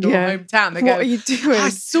homeland or hometown, they go, "What are you doing? I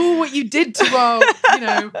saw what you did to our,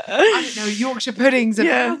 I don't know, Yorkshire puddings, and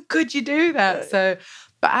how could you do that?" So,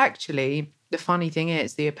 but actually, the funny thing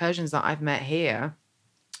is, the Persians that I've met here,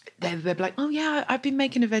 they're like, "Oh yeah, I've been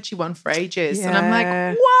making a veggie one for ages," and I'm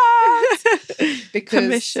like, "What?" Because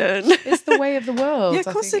commission. It's the way of the world. Yeah, of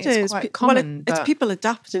course it is. Quite common, it's people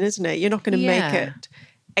adapting, isn't it? You're not going to make it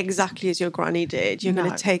exactly as your granny did. You're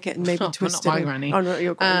going to take it and maybe twist it. Not my granny. Oh, not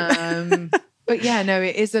your granny. But yeah, no,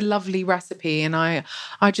 it is a lovely recipe, and I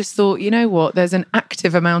just thought, you know what? There's an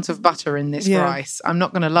active amount of butter in this rice. I'm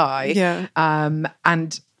not going to lie. Yeah.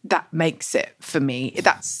 And that makes it for me.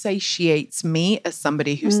 That satiates me as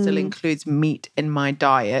somebody who still includes meat in my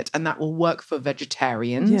diet, and that will work for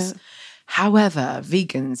vegetarians. Yeah. However,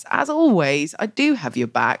 vegans, as always, I do have your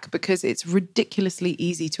back because it's ridiculously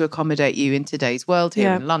easy to accommodate you in today's world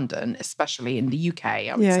here in London, especially in the UK,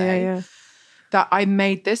 I would say. Yeah. That I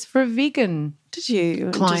made this for a vegan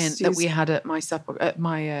client that we had at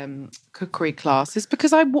my cookery classes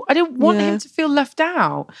because I didn't want him to feel left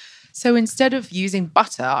out. So instead of using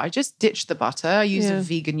butter, I just ditched the butter. I use a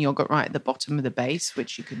vegan yogurt right at the bottom of the base,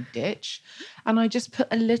 which you can ditch. And I just put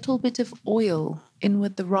a little bit of oil in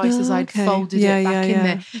with the rice as I'd folded it back in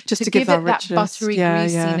there. Just to give it that buttery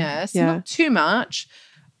greasiness, not too much.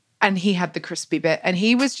 And he had the crispy bit and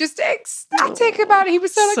he was just ecstatic about it. He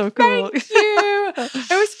was so cool. Thank you. I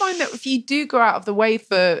always find that if you do go out of the way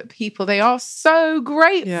for people, they are so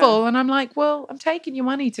grateful. And I'm like, well, I'm taking your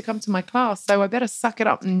money to come to my class, so I better suck it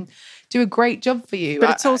up and do a great job for you.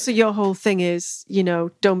 But it's also your whole thing is,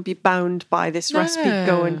 don't be bound by this recipe.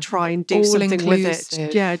 Go and try and do something with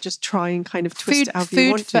it. Yeah, just try and kind of twist it however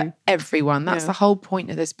you want to. Food for everyone. That's the whole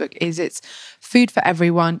point of this book, is it's food for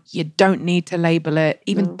everyone. You don't need to label it.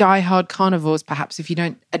 Even diehard carnivores, perhaps, if you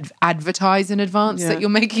don't advertise in advance that you're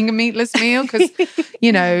making a meatless meal, because,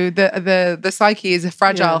 the psyche is a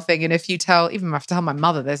fragile thing. And if you even if I tell my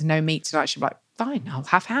mother there's no meat tonight, she'll be like, fine, I'll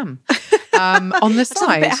have ham. On the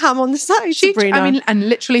side. A bit of ham on the side, Sabrina. And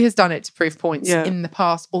literally has done it to prove points in the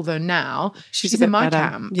past, although now she's in my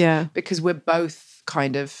camp. Yeah. Because we're both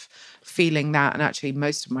kind of feeling that. And actually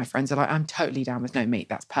most of my friends are like, I'm totally down with no meat.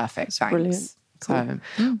 That's perfect. Thanks. Brilliant. Cool.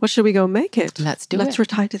 So, well, shall we go and make it? Let's do it. Let's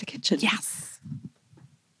retire to the kitchen. Yes.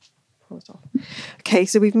 Okay,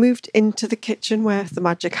 so we've moved into the kitchen where the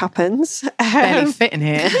magic happens. Barely fit in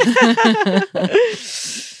here.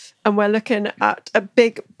 And we're looking at a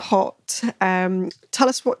big pot. Tell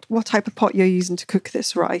us what type of pot you're using to cook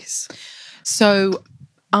this rice. So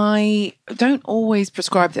I don't always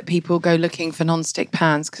prescribe that people go looking for non-stick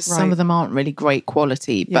pans because some of them aren't really great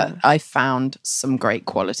quality, but I found some great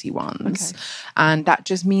quality ones. Okay. And that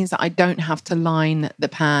just means that I don't have to line the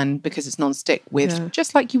pan, because it's non-stick, with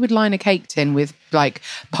just like you would line a cake tin with like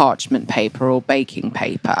parchment paper or baking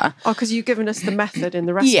paper. Oh, because you've given us the method in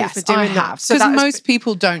the recipe for doing I have. that. So because most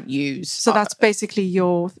people don't use. So that's basically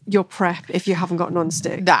your prep if you haven't got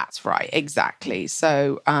non-stick. That's right, exactly.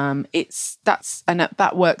 So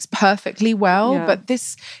that works perfectly well, but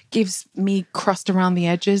this gives me crust around the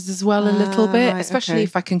edges as well a little bit, especially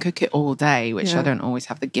if I can cook it all day, which I don't always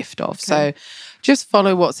have the gift of. Okay. So just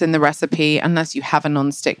follow what's in the recipe unless you have a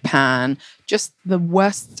non-stick pan. Just the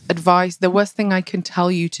worst thing I can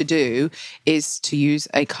tell you to do is to use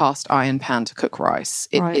a cast iron pan to cook rice.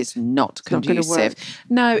 It is not conducive.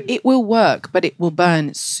 No, it will work, but it will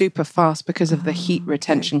burn super fast because of the heat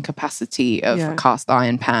retention capacity of cast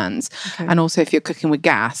iron pans. Okay. And also if you're cooking with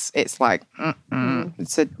gas, it's like,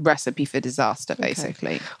 it's a recipe for disaster,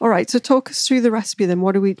 basically. Okay. All right, so talk us through the recipe then.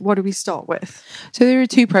 What do we start with? So there are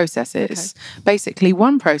two processes. Okay. Basically,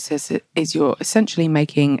 one process is you're essentially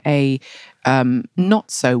making a not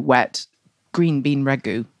so wet green bean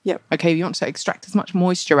ragu. Yep. Okay, you want to extract as much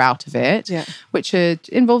moisture out of it, which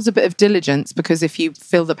involves a bit of diligence, because if you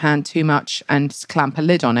fill the pan too much and clamp a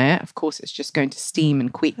lid on it, of course it's just going to steam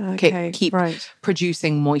and keep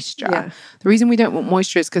producing moisture. Yeah. The reason we don't want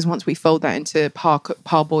moisture is because once we fold that into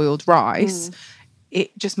parboiled rice,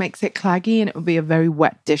 it just makes it claggy and it will be a very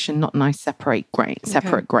wet dish and not nice separate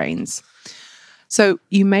grains. So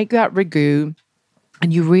you make that ragu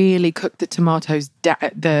and you really cook the tomatoes,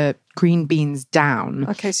 the green beans down.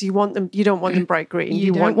 Okay, so you don't want them bright green.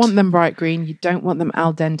 You don't want them bright green. You don't want them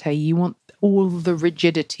al dente. You want all the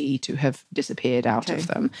rigidity to have disappeared out of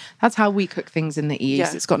them. That's how we cook things in the East.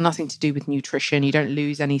 Yeah. It's got nothing to do with nutrition. You don't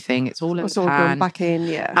lose anything. It's all in the pan. It's all going back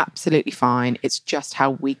in, absolutely fine. It's just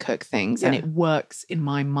how we cook things. And it works, in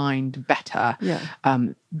my mind, better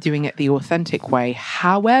doing it the authentic way.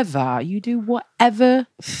 However, you do whatever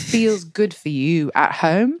feels good for you at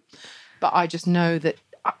home. But I just know that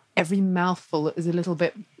every mouthful is a little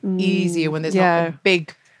bit easier when there's not a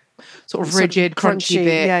big sort of rigid, crunchy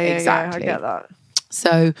bit. Exactly. I get that.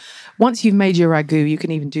 So once you've made your ragu, you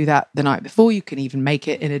can even do that the night before. You can even make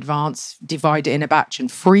it in advance, divide it in a batch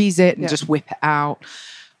and freeze it and just whip it out.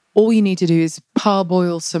 All you need to do is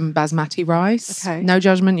parboil some basmati rice. Okay. No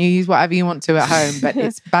judgment, you use whatever you want to at home, but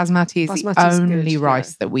basmati is the only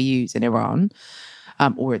rice that we use in Iran,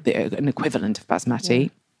 or an equivalent of basmati.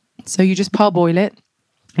 Yeah. So you just parboil it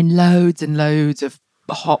in loads and loads of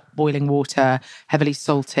hot boiling water, heavily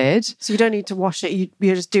salted. So you don't need to wash it.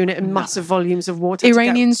 You're just doing it in massive volumes of water.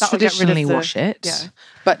 Iranians traditionally wash it,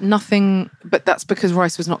 but that's because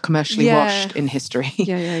rice was not commercially washed in history.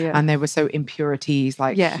 And there were so impurities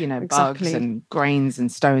like, bugs and grains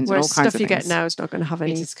and stones. Whereas and all kinds of stuff you things. get now is not going to have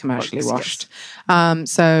any. It is commercially washed.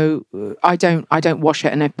 So I don't wash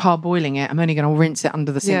it, and if parboiling it, I'm only going to rinse it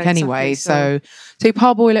under the sink anyway. So you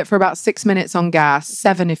parboil it for about 6 minutes on gas,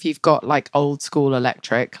 7 if you've got like old school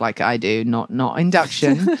electric, like I do, not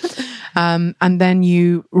induction. And then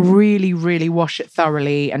you really, really wash it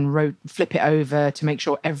thoroughly and flip it over to make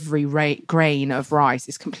sure every grain of rice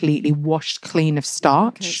is completely washed clean of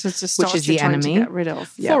starch, so it's the starch which is the enemy to get rid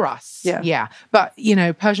of. for us. Yeah. But,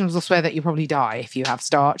 Persians will swear that you probably die if you have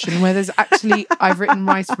starch. And where there's actually, I've written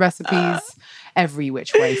rice recipes every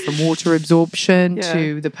which way, from water absorption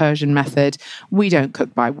to the Persian method. We don't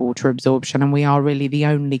cook by water absorption, and we are really the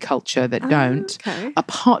only culture that don't,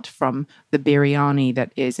 apart from the biryani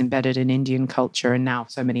that is embedded in Indian culture and now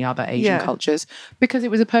so many other Asian cultures, because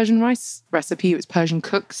it was a Persian rice recipe. It was Persian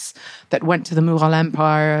cooks that went to the Mughal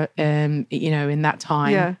Empire, in that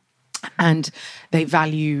time, and they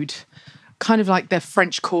valued, kind of like the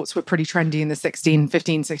French courts were pretty trendy in the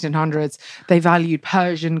 1600s. They valued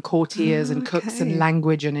Persian courtiers and cooks and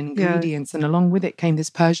language and ingredients. And along with it came this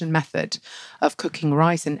Persian method of cooking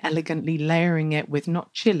rice and elegantly layering it with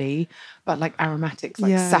not chili, but like aromatics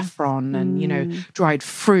like saffron and, dried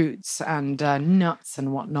fruits and nuts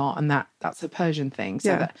and whatnot. And that's a Persian thing.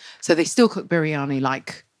 So they still cook biryani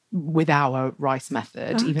like with our rice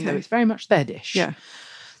method, even though it's very much their dish. Yeah.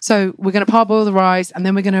 So we're going to parboil the rice, and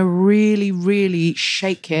then we're going to really, really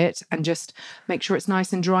shake it and just make sure it's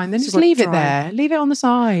nice and dry, and then just leave it there. Leave it on the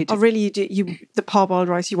side. Oh, really? The parboiled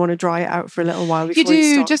rice, you want to dry it out for a little while before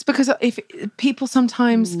you start? Just because if people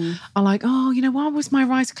sometimes are like, oh, why was my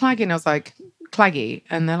rice clagging? I was like, claggy.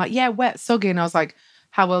 And they're like, yeah, wet, soggy. And I was like,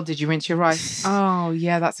 how well did you rinse your rice? Oh,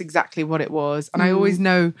 yeah, that's exactly what it was. And I always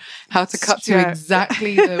know how to cut to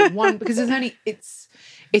exactly the one, because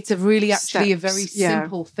it's a really actually a very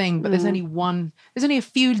simple thing, but there's only a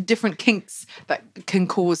few different kinks that can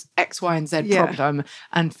cause X, Y, and Z problem.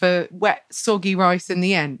 And for wet, soggy rice in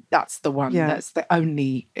the end, that's the one. That's the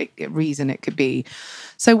only reason it could be.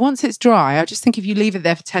 So once it's dry, I just think if you leave it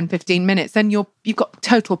there for 10, 15 minutes, then you've got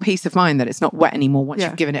total peace of mind that it's not wet anymore once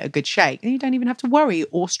you've given it a good shake. And you don't even have to worry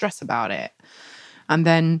or stress about it. And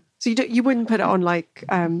then... So you wouldn't put it on like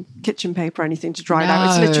kitchen paper or anything to dry it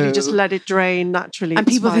out. It's literally just let it drain naturally. And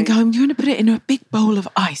people think, I'm going to put it in a big bowl of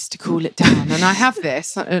ice to cool it down. And I have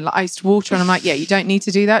this iced water, and I'm like, you don't need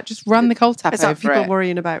to do that. Just run the cold tap over it. Is that people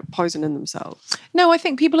worrying about poisoning themselves? No, I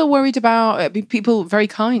think people are worried about people very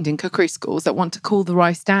kind in cookery schools that want to cool the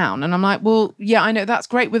rice down. And I'm like, well, yeah, I know that's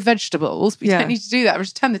great with vegetables, but you don't need to do that.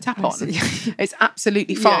 Just turn the tap on. It's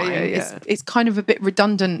absolutely fine. It's kind of a bit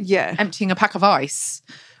redundant emptying a pack of ice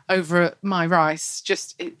over my rice.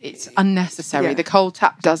 It's unnecessary. The cold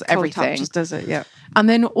tap does everything. Cold tap just does it, And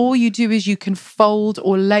then all you do is you can fold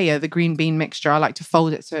or layer the green bean mixture. I like to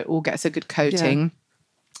fold it so it all gets a good coating.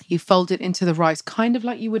 You fold it into the rice, kind of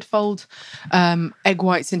like you would fold egg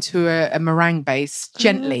whites into a meringue base,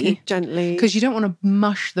 gently. Gently. Because you don't want to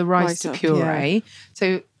mush the rice to puree.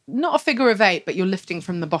 So not a figure of 8, but you're lifting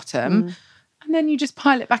from the bottom. And then you just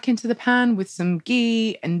pile it back into the pan with some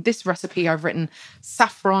ghee. And this recipe, I've written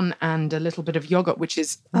saffron and a little bit of yogurt, which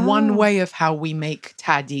is one way of how we make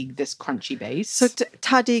tahdig, this crunchy base. So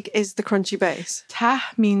tahdig is the crunchy base? Tah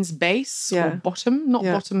means base or bottom, not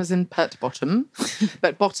bottom as in pert bottom,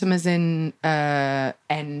 but bottom as in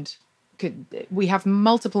end. We have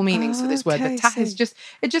multiple meanings for this word, but tah is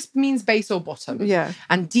just means base or bottom. Yeah.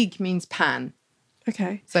 And dig means pan.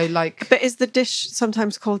 Okay. So But is the dish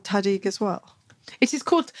sometimes called tahdig as well? It is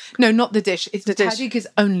called... No, not the dish. It's the dish. Tahdig is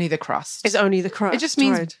only the crust. It's only the crust. It just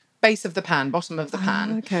means base of the pan, bottom of the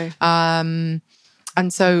pan. Okay.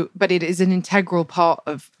 And so, but it is an integral part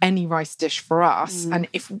of any rice dish for us. And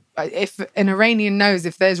if an Iranian knows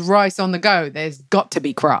if there's rice on the go, there's got to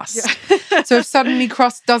be crust. Yeah. So if suddenly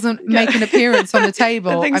crust doesn't make an appearance on the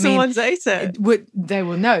table, someone's ate it. They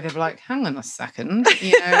will know. They'll be like, hang on a second.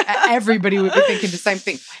 Everybody would be thinking the same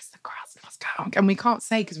thing. Where's the crust? Let's go. And we can't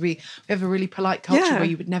say because we have a really polite culture where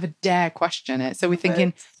you would never dare question it. So we're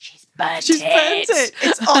thinking, she's burnt it.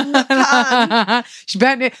 It's on the pan. She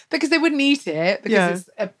burnt it because they wouldn't eat it because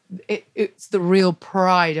it's the real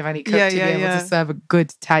pride of any cook to be able to serve a good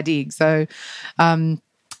tahdig. So,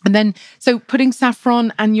 And then, so putting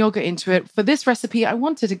saffron and yogurt into it. For this recipe, I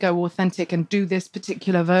wanted to go authentic and do this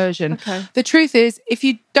particular version. Okay. The truth is, if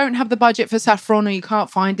you don't have the budget for saffron or you can't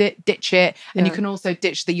find it, ditch it. And you can also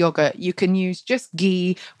ditch the yogurt. You can use just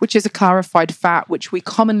ghee, which is a clarified fat, which we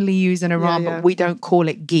commonly use in Iran, but we don't call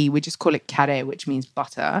it ghee. We just call it kare, which means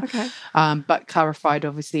butter. Okay. But clarified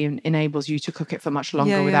obviously enables you to cook it for much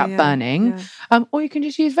longer without burning. Yeah. Or you can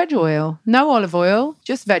just use veg oil. No olive oil,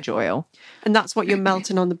 just veg oil. And that's what you're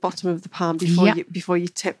melting on the bottom of the pan before you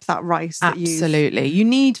tip that rice. Absolutely. You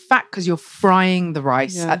need fat because you're frying the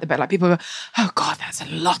rice at the bed. Like people go, oh God, that's a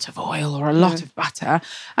lot of oil or a lot of butter.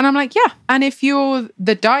 And I'm like, yeah. And if you're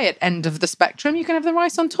the diet end of the spectrum, you can have the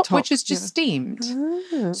rice on top. Which is just steamed.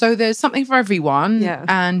 So there's something for everyone. Yeah.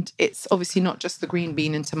 And it's obviously not just the green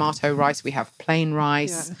bean and tomato rice. We have plain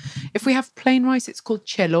rice. Yeah. If we have plain rice, it's called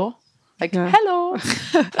cello. Like, hello.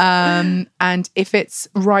 And if it's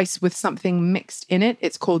rice with something mixed in it,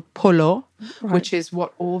 it's called polo, which is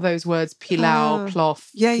what all those words, pilau,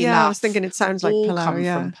 plof, pilaf, I was thinking it sounds like pilau, come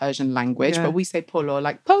from Persian language, but we say polo,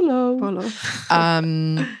 like polo.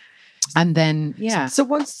 And then,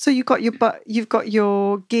 So you've got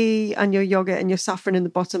your ghee and your yogurt and your saffron in the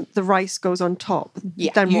bottom. The rice goes on top.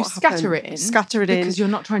 Yeah, then you what scatter it in. Scatter it in. Because you're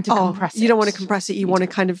not trying to compress it. You don't want to compress it. You want to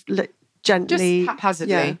kind of gently. Just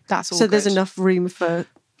haphazardly. Yeah. That's all So there's enough room for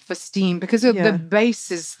steam because the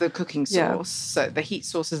base is the cooking source. So the heat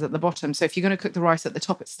source is at the bottom. So if you're going to cook the rice at the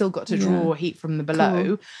top, it's still got to draw heat from the below.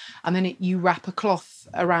 Cool. And then you wrap a cloth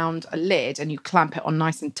around a lid and you clamp it on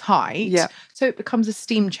nice and tight. Yeah. So it becomes a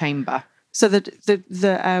steam chamber. So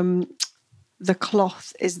the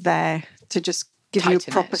cloth is there to just give you a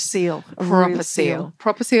proper seal. Proper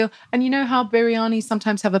seal. And you know how biryani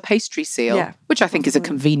sometimes have a pastry seal, which I think is a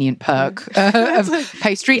convenient perk of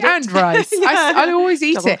pastry and rice. I always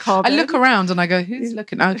eat it. I look around and I go, who's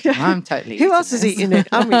looking? Okay, I'm totally Who else is eating it?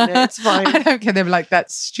 I'm eating it. It's fine. I don't care. They're like,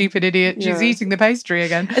 that stupid idiot. She's eating the pastry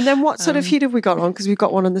again. And then what sort of heat have we got on? Because we've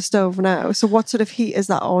got one on the stove now. So what sort of heat is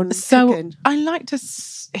that on? So cooking? I like to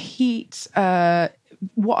heat...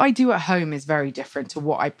 what I do at home is very different to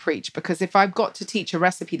what I preach, because if I've got to teach a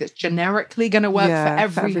recipe that's generically going to work for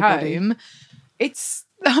every home, it's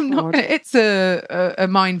a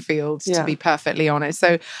minefield, to be perfectly honest.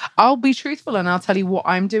 So I'll be truthful and I'll tell you what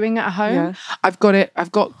I'm doing at home. Yeah. I've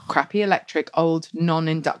got crappy electric, old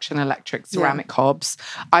non-induction electric ceramic hobs.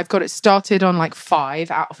 I've got it started on like 5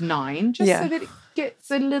 out of 9, just so that it gets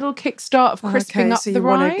a little kickstart of crisping up so the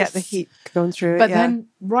rice. you want to get the heat going through it. But then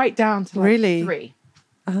right down to like 3.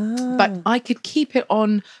 But I could keep it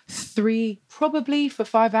on 3 probably for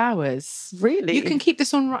 5 hours. Really? You can keep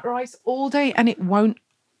this on rice all day and it won't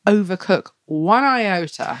overcook one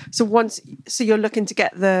iota. So you're looking to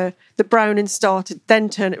get the browning started, then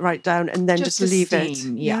turn it right down and then just leave it.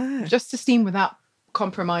 Yeah. Just to steam without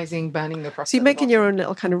compromising burning the crust. So you're making your own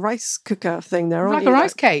little kind of rice cooker thing there, aren't like you? A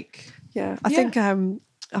rice cake. Yeah. I think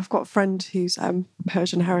I've got a friend who's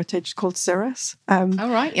Persian heritage called Cyrus. All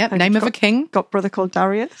right, yeah. Name of a king. Got a brother called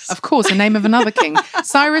Darius. Of course, the name of another king.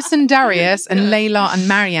 Cyrus and Darius and Layla and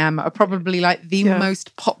Mariam are probably like the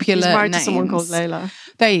most popular He's married names. to someone called Layla.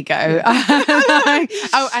 There you go.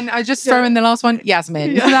 And I just throw in the last one,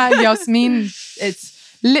 Yasmin. Yasmin,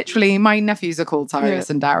 it's literally, my nephews are called Cyrus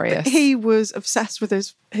and Darius. But he was obsessed with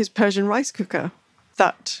his Persian rice cooker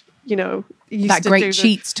that, that great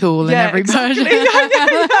cheats tool in every Persian,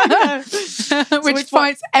 which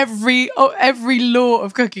fights every law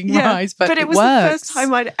of cooking rice, but it was works. The first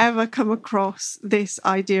time I'd ever come across this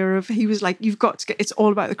idea of, he was like, you've got to get, it's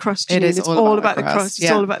all about the crust. It's all about the crust.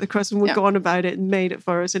 It's all about the crust, and we've gone about it and made it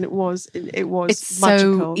for us, and it was it's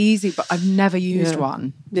magical. So easy, but I've never used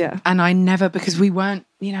one. Yeah, and I never, because we weren't.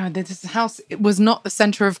 This house, it was not the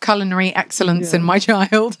centre of culinary excellence in my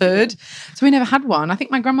childhood. So we never had one. I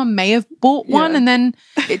think my grandma may have bought one and then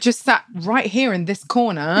it just sat right here in this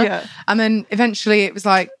corner. Yeah. And then eventually it was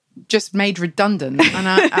like just made redundant. And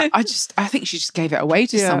I think she just gave it away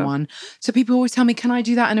to someone. So people always tell me, can I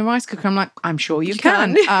do that in a rice cooker? I'm like, I'm sure you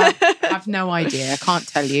can. I have no idea. I can't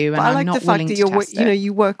tell you. And I like I'm not the fact willing that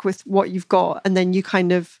you work with what you've got and then you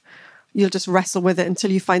kind of, you'll just wrestle with it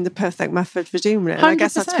until you find the perfect method for doing it. And I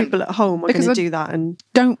guess that's people at home are going to do that. And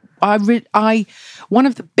one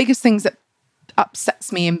of the biggest things that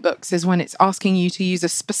upsets me in books is when it's asking you to use a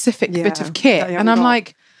specific bit of kit. And I'm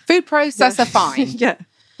like, food processor, fine.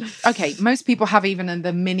 Okay, most people have even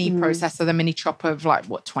the mini processor, the mini chopper of like,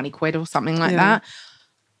 20 quid or something like that.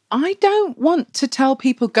 I don't want to tell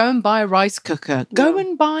people, go and buy a rice cooker. Go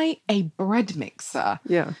and buy a bread mixer.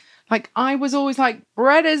 Yeah. Like, I was always like,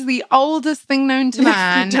 bread is the oldest thing known to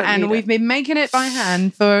man, and we've been making it by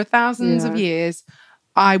hand for thousands of years.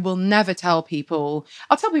 I will never tell people.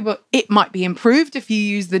 I'll tell people it might be improved if you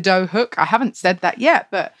use the dough hook. I haven't said that yet,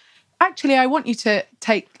 but actually I want you to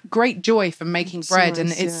take great joy from making bread.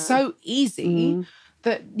 And it's so easy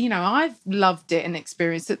that, you know, I've loved it and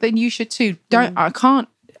experienced it, then you should too. I can't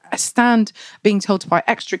stand being told to buy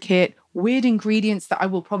extra kit, weird ingredients that I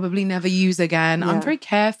will probably never use again. I'm very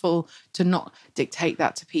careful to not dictate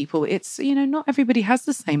that to people. It's, you know, not everybody has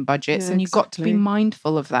the same budgets and you've got to be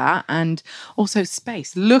mindful of that. And also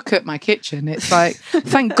space. Look at my kitchen. It's like,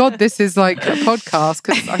 thank God this is like a podcast,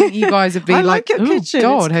 because I think you guys would be like, oh kitchen.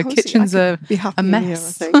 God, her kitchen's a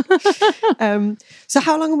mess. Here, I think. So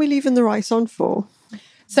how long are we leaving the rice on for?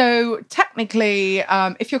 So technically,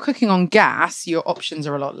 if you're cooking on gas, your options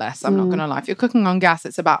are a lot less. I'm not going to lie. If you're cooking on gas,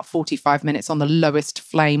 it's about 45 minutes on the lowest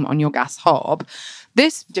flame on your gas hob.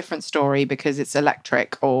 This different story because it's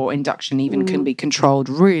electric, or induction even can be controlled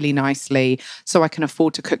really nicely. So I can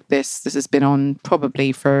afford to cook this. This has been on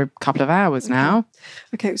probably for a couple of hours now.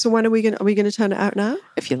 Okay, so when are we going to turn it out now?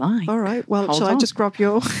 If you like. All right. Well, Hold shall on. I just grab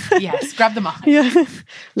your... Yes, grab the mic. Yeah.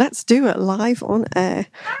 Let's do it live on air.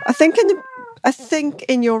 I think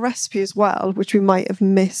in your recipe as well, which we might have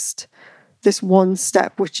missed this one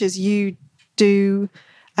step, which is you do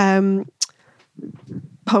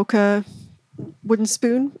poke a wooden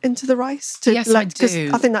spoon into the rice. Yes, I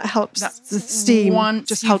do. I think that helps the steam. Once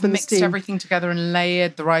just you've helping mixed the steam. everything together and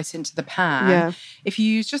layered the rice into the pan, if you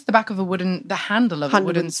use just the back of the handle of a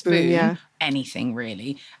wooden spoon, anything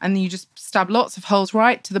really, and then you just stab lots of holes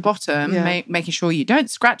right to the bottom, making sure you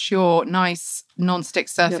don't scratch your nice non-stick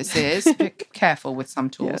surfaces. Be careful with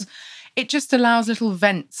some tools. It just allows little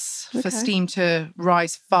vents for steam to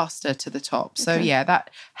rise faster to the top. So that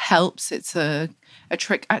helps. It's a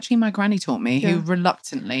trick. Actually, my granny taught me, who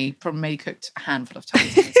reluctantly probably cooked a handful of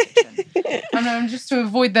times in the kitchen. I know, just to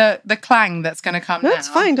avoid the clang that's going to come now. That's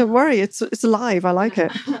fine. Don't worry. It's live. I like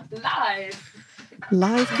it.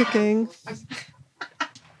 Live cooking.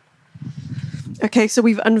 Okay, so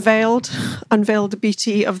we've unveiled the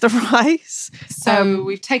BT of the rice. So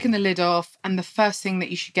we've taken the lid off, and the first thing that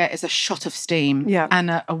you should get is a shot of steam and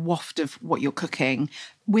a waft of what you're cooking.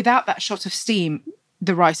 Without that shot of steam,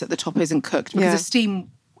 the rice at the top isn't cooked, because the steam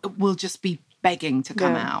will just be begging to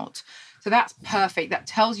come out. So that's perfect. That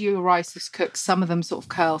tells you your rice is cooked. Some of them sort of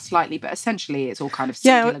curl slightly, but essentially it's all kind of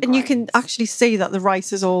singular and you can actually see that the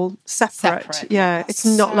rice is all separate. Yeah, it's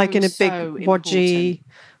not like in a big wodgy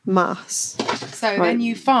mass. So then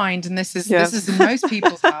you find, and this is in most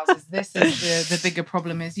people's houses, this is the bigger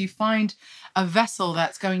problem, is you find a vessel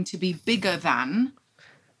that's going to be bigger than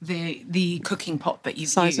the cooking pot that you've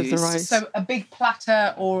size used. Of the rice. So a big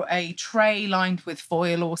platter or a tray lined with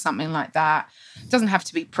foil or something like that. It doesn't have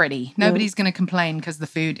to be pretty. Nobody's going to complain, because the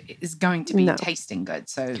food is going to be tasting good.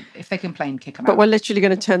 So if they complain, kick them out. But we're literally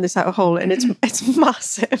going to turn this out a whole, and it's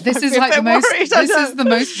massive. This is like the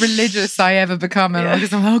most religious I ever become. And I'm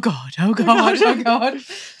just like, oh God.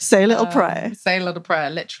 Say a little prayer. Say a little prayer,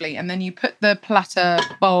 literally. And then you put the platter,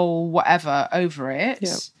 bowl, whatever, over it.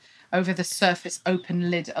 Yep. Over the surface open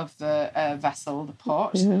lid of the vessel, the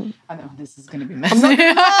pot. Yeah. I know this is going to be messy.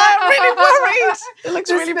 I'm really worried. It looks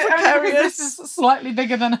really precarious. This is slightly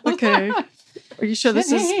bigger than... Okay. Are you sure this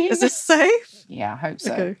is safe? Yeah, I hope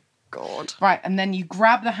so. Okay. God. Right, and then you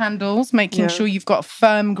grab the handles, making sure you've got a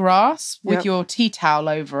firm grasp with your tea towel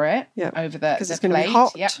over it, over the it's plate. Gonna be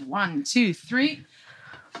hot. Yep, 1, 2, 3.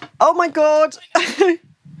 Oh my God. You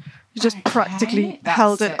just practically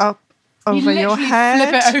held it up. Over your head.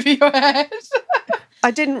 Flip it over your head.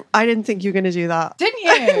 I didn't think you were going to do that. Didn't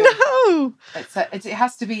you? No. It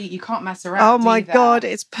has to be, you can't mess around. Oh my God,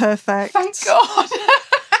 it's perfect. Thank God.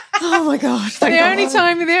 Oh my God. The only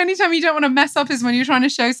time you don't want to mess up is when you're trying to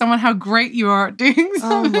show someone how great you are at doing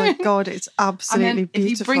something. Oh my God, it's absolutely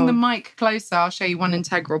beautiful. If you bring the mic closer, I'll show you one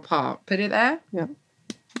integral part. Put it there. Yeah.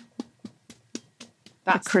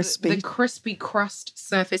 That's crispy. The crispy crust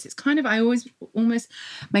surface. It's kind of, I always almost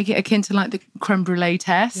make it akin to like the creme brulee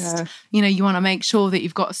test. Yeah. You know, you want to make sure that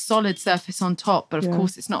you've got a solid surface on top, but of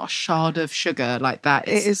course it's not a shard of sugar like that.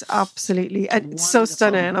 It is absolutely, and it's so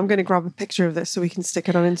stunning. I'm going to grab a picture of this so we can stick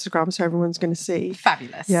it on Instagram so everyone's going to see.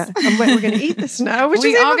 Fabulous. Yeah. And we're going to eat this now.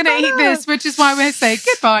 We are going to eat this, which is why we say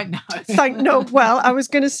goodbye. No. Well, I was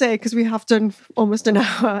going to say, because we have done almost an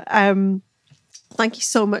hour, thank you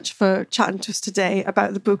so much for chatting to us today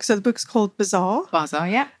about the book. So the book's called Bazaar. Bazaar,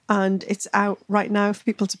 yeah. And it's out right now for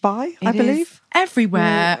people to buy, I believe.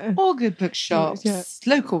 Everywhere. All good bookshops,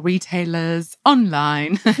 local retailers,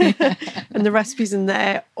 online. And the recipes in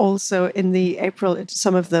there, also in the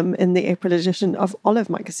some of them in the April edition of Olive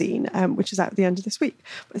magazine, which is out at the end of this week.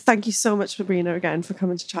 But thank you so much, Sabrina, again, for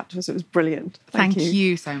coming to chat to us. It was brilliant. Thank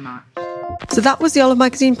you so much. So that was the Olive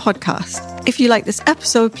Magazine podcast. If you like this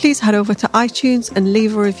episode, please head over to iTunes and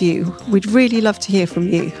leave a review. We'd really love to hear from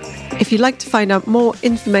you. If you'd like to find out more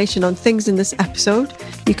information on things in this episode,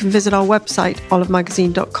 you can visit our website,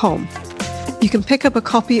 olivemagazine.com. You can pick up a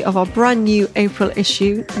copy of our brand new April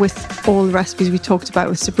issue with all the recipes we talked about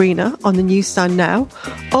with Sabrina on the newsstand now,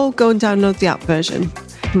 or go and download the app version.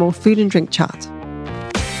 More food and drink chat.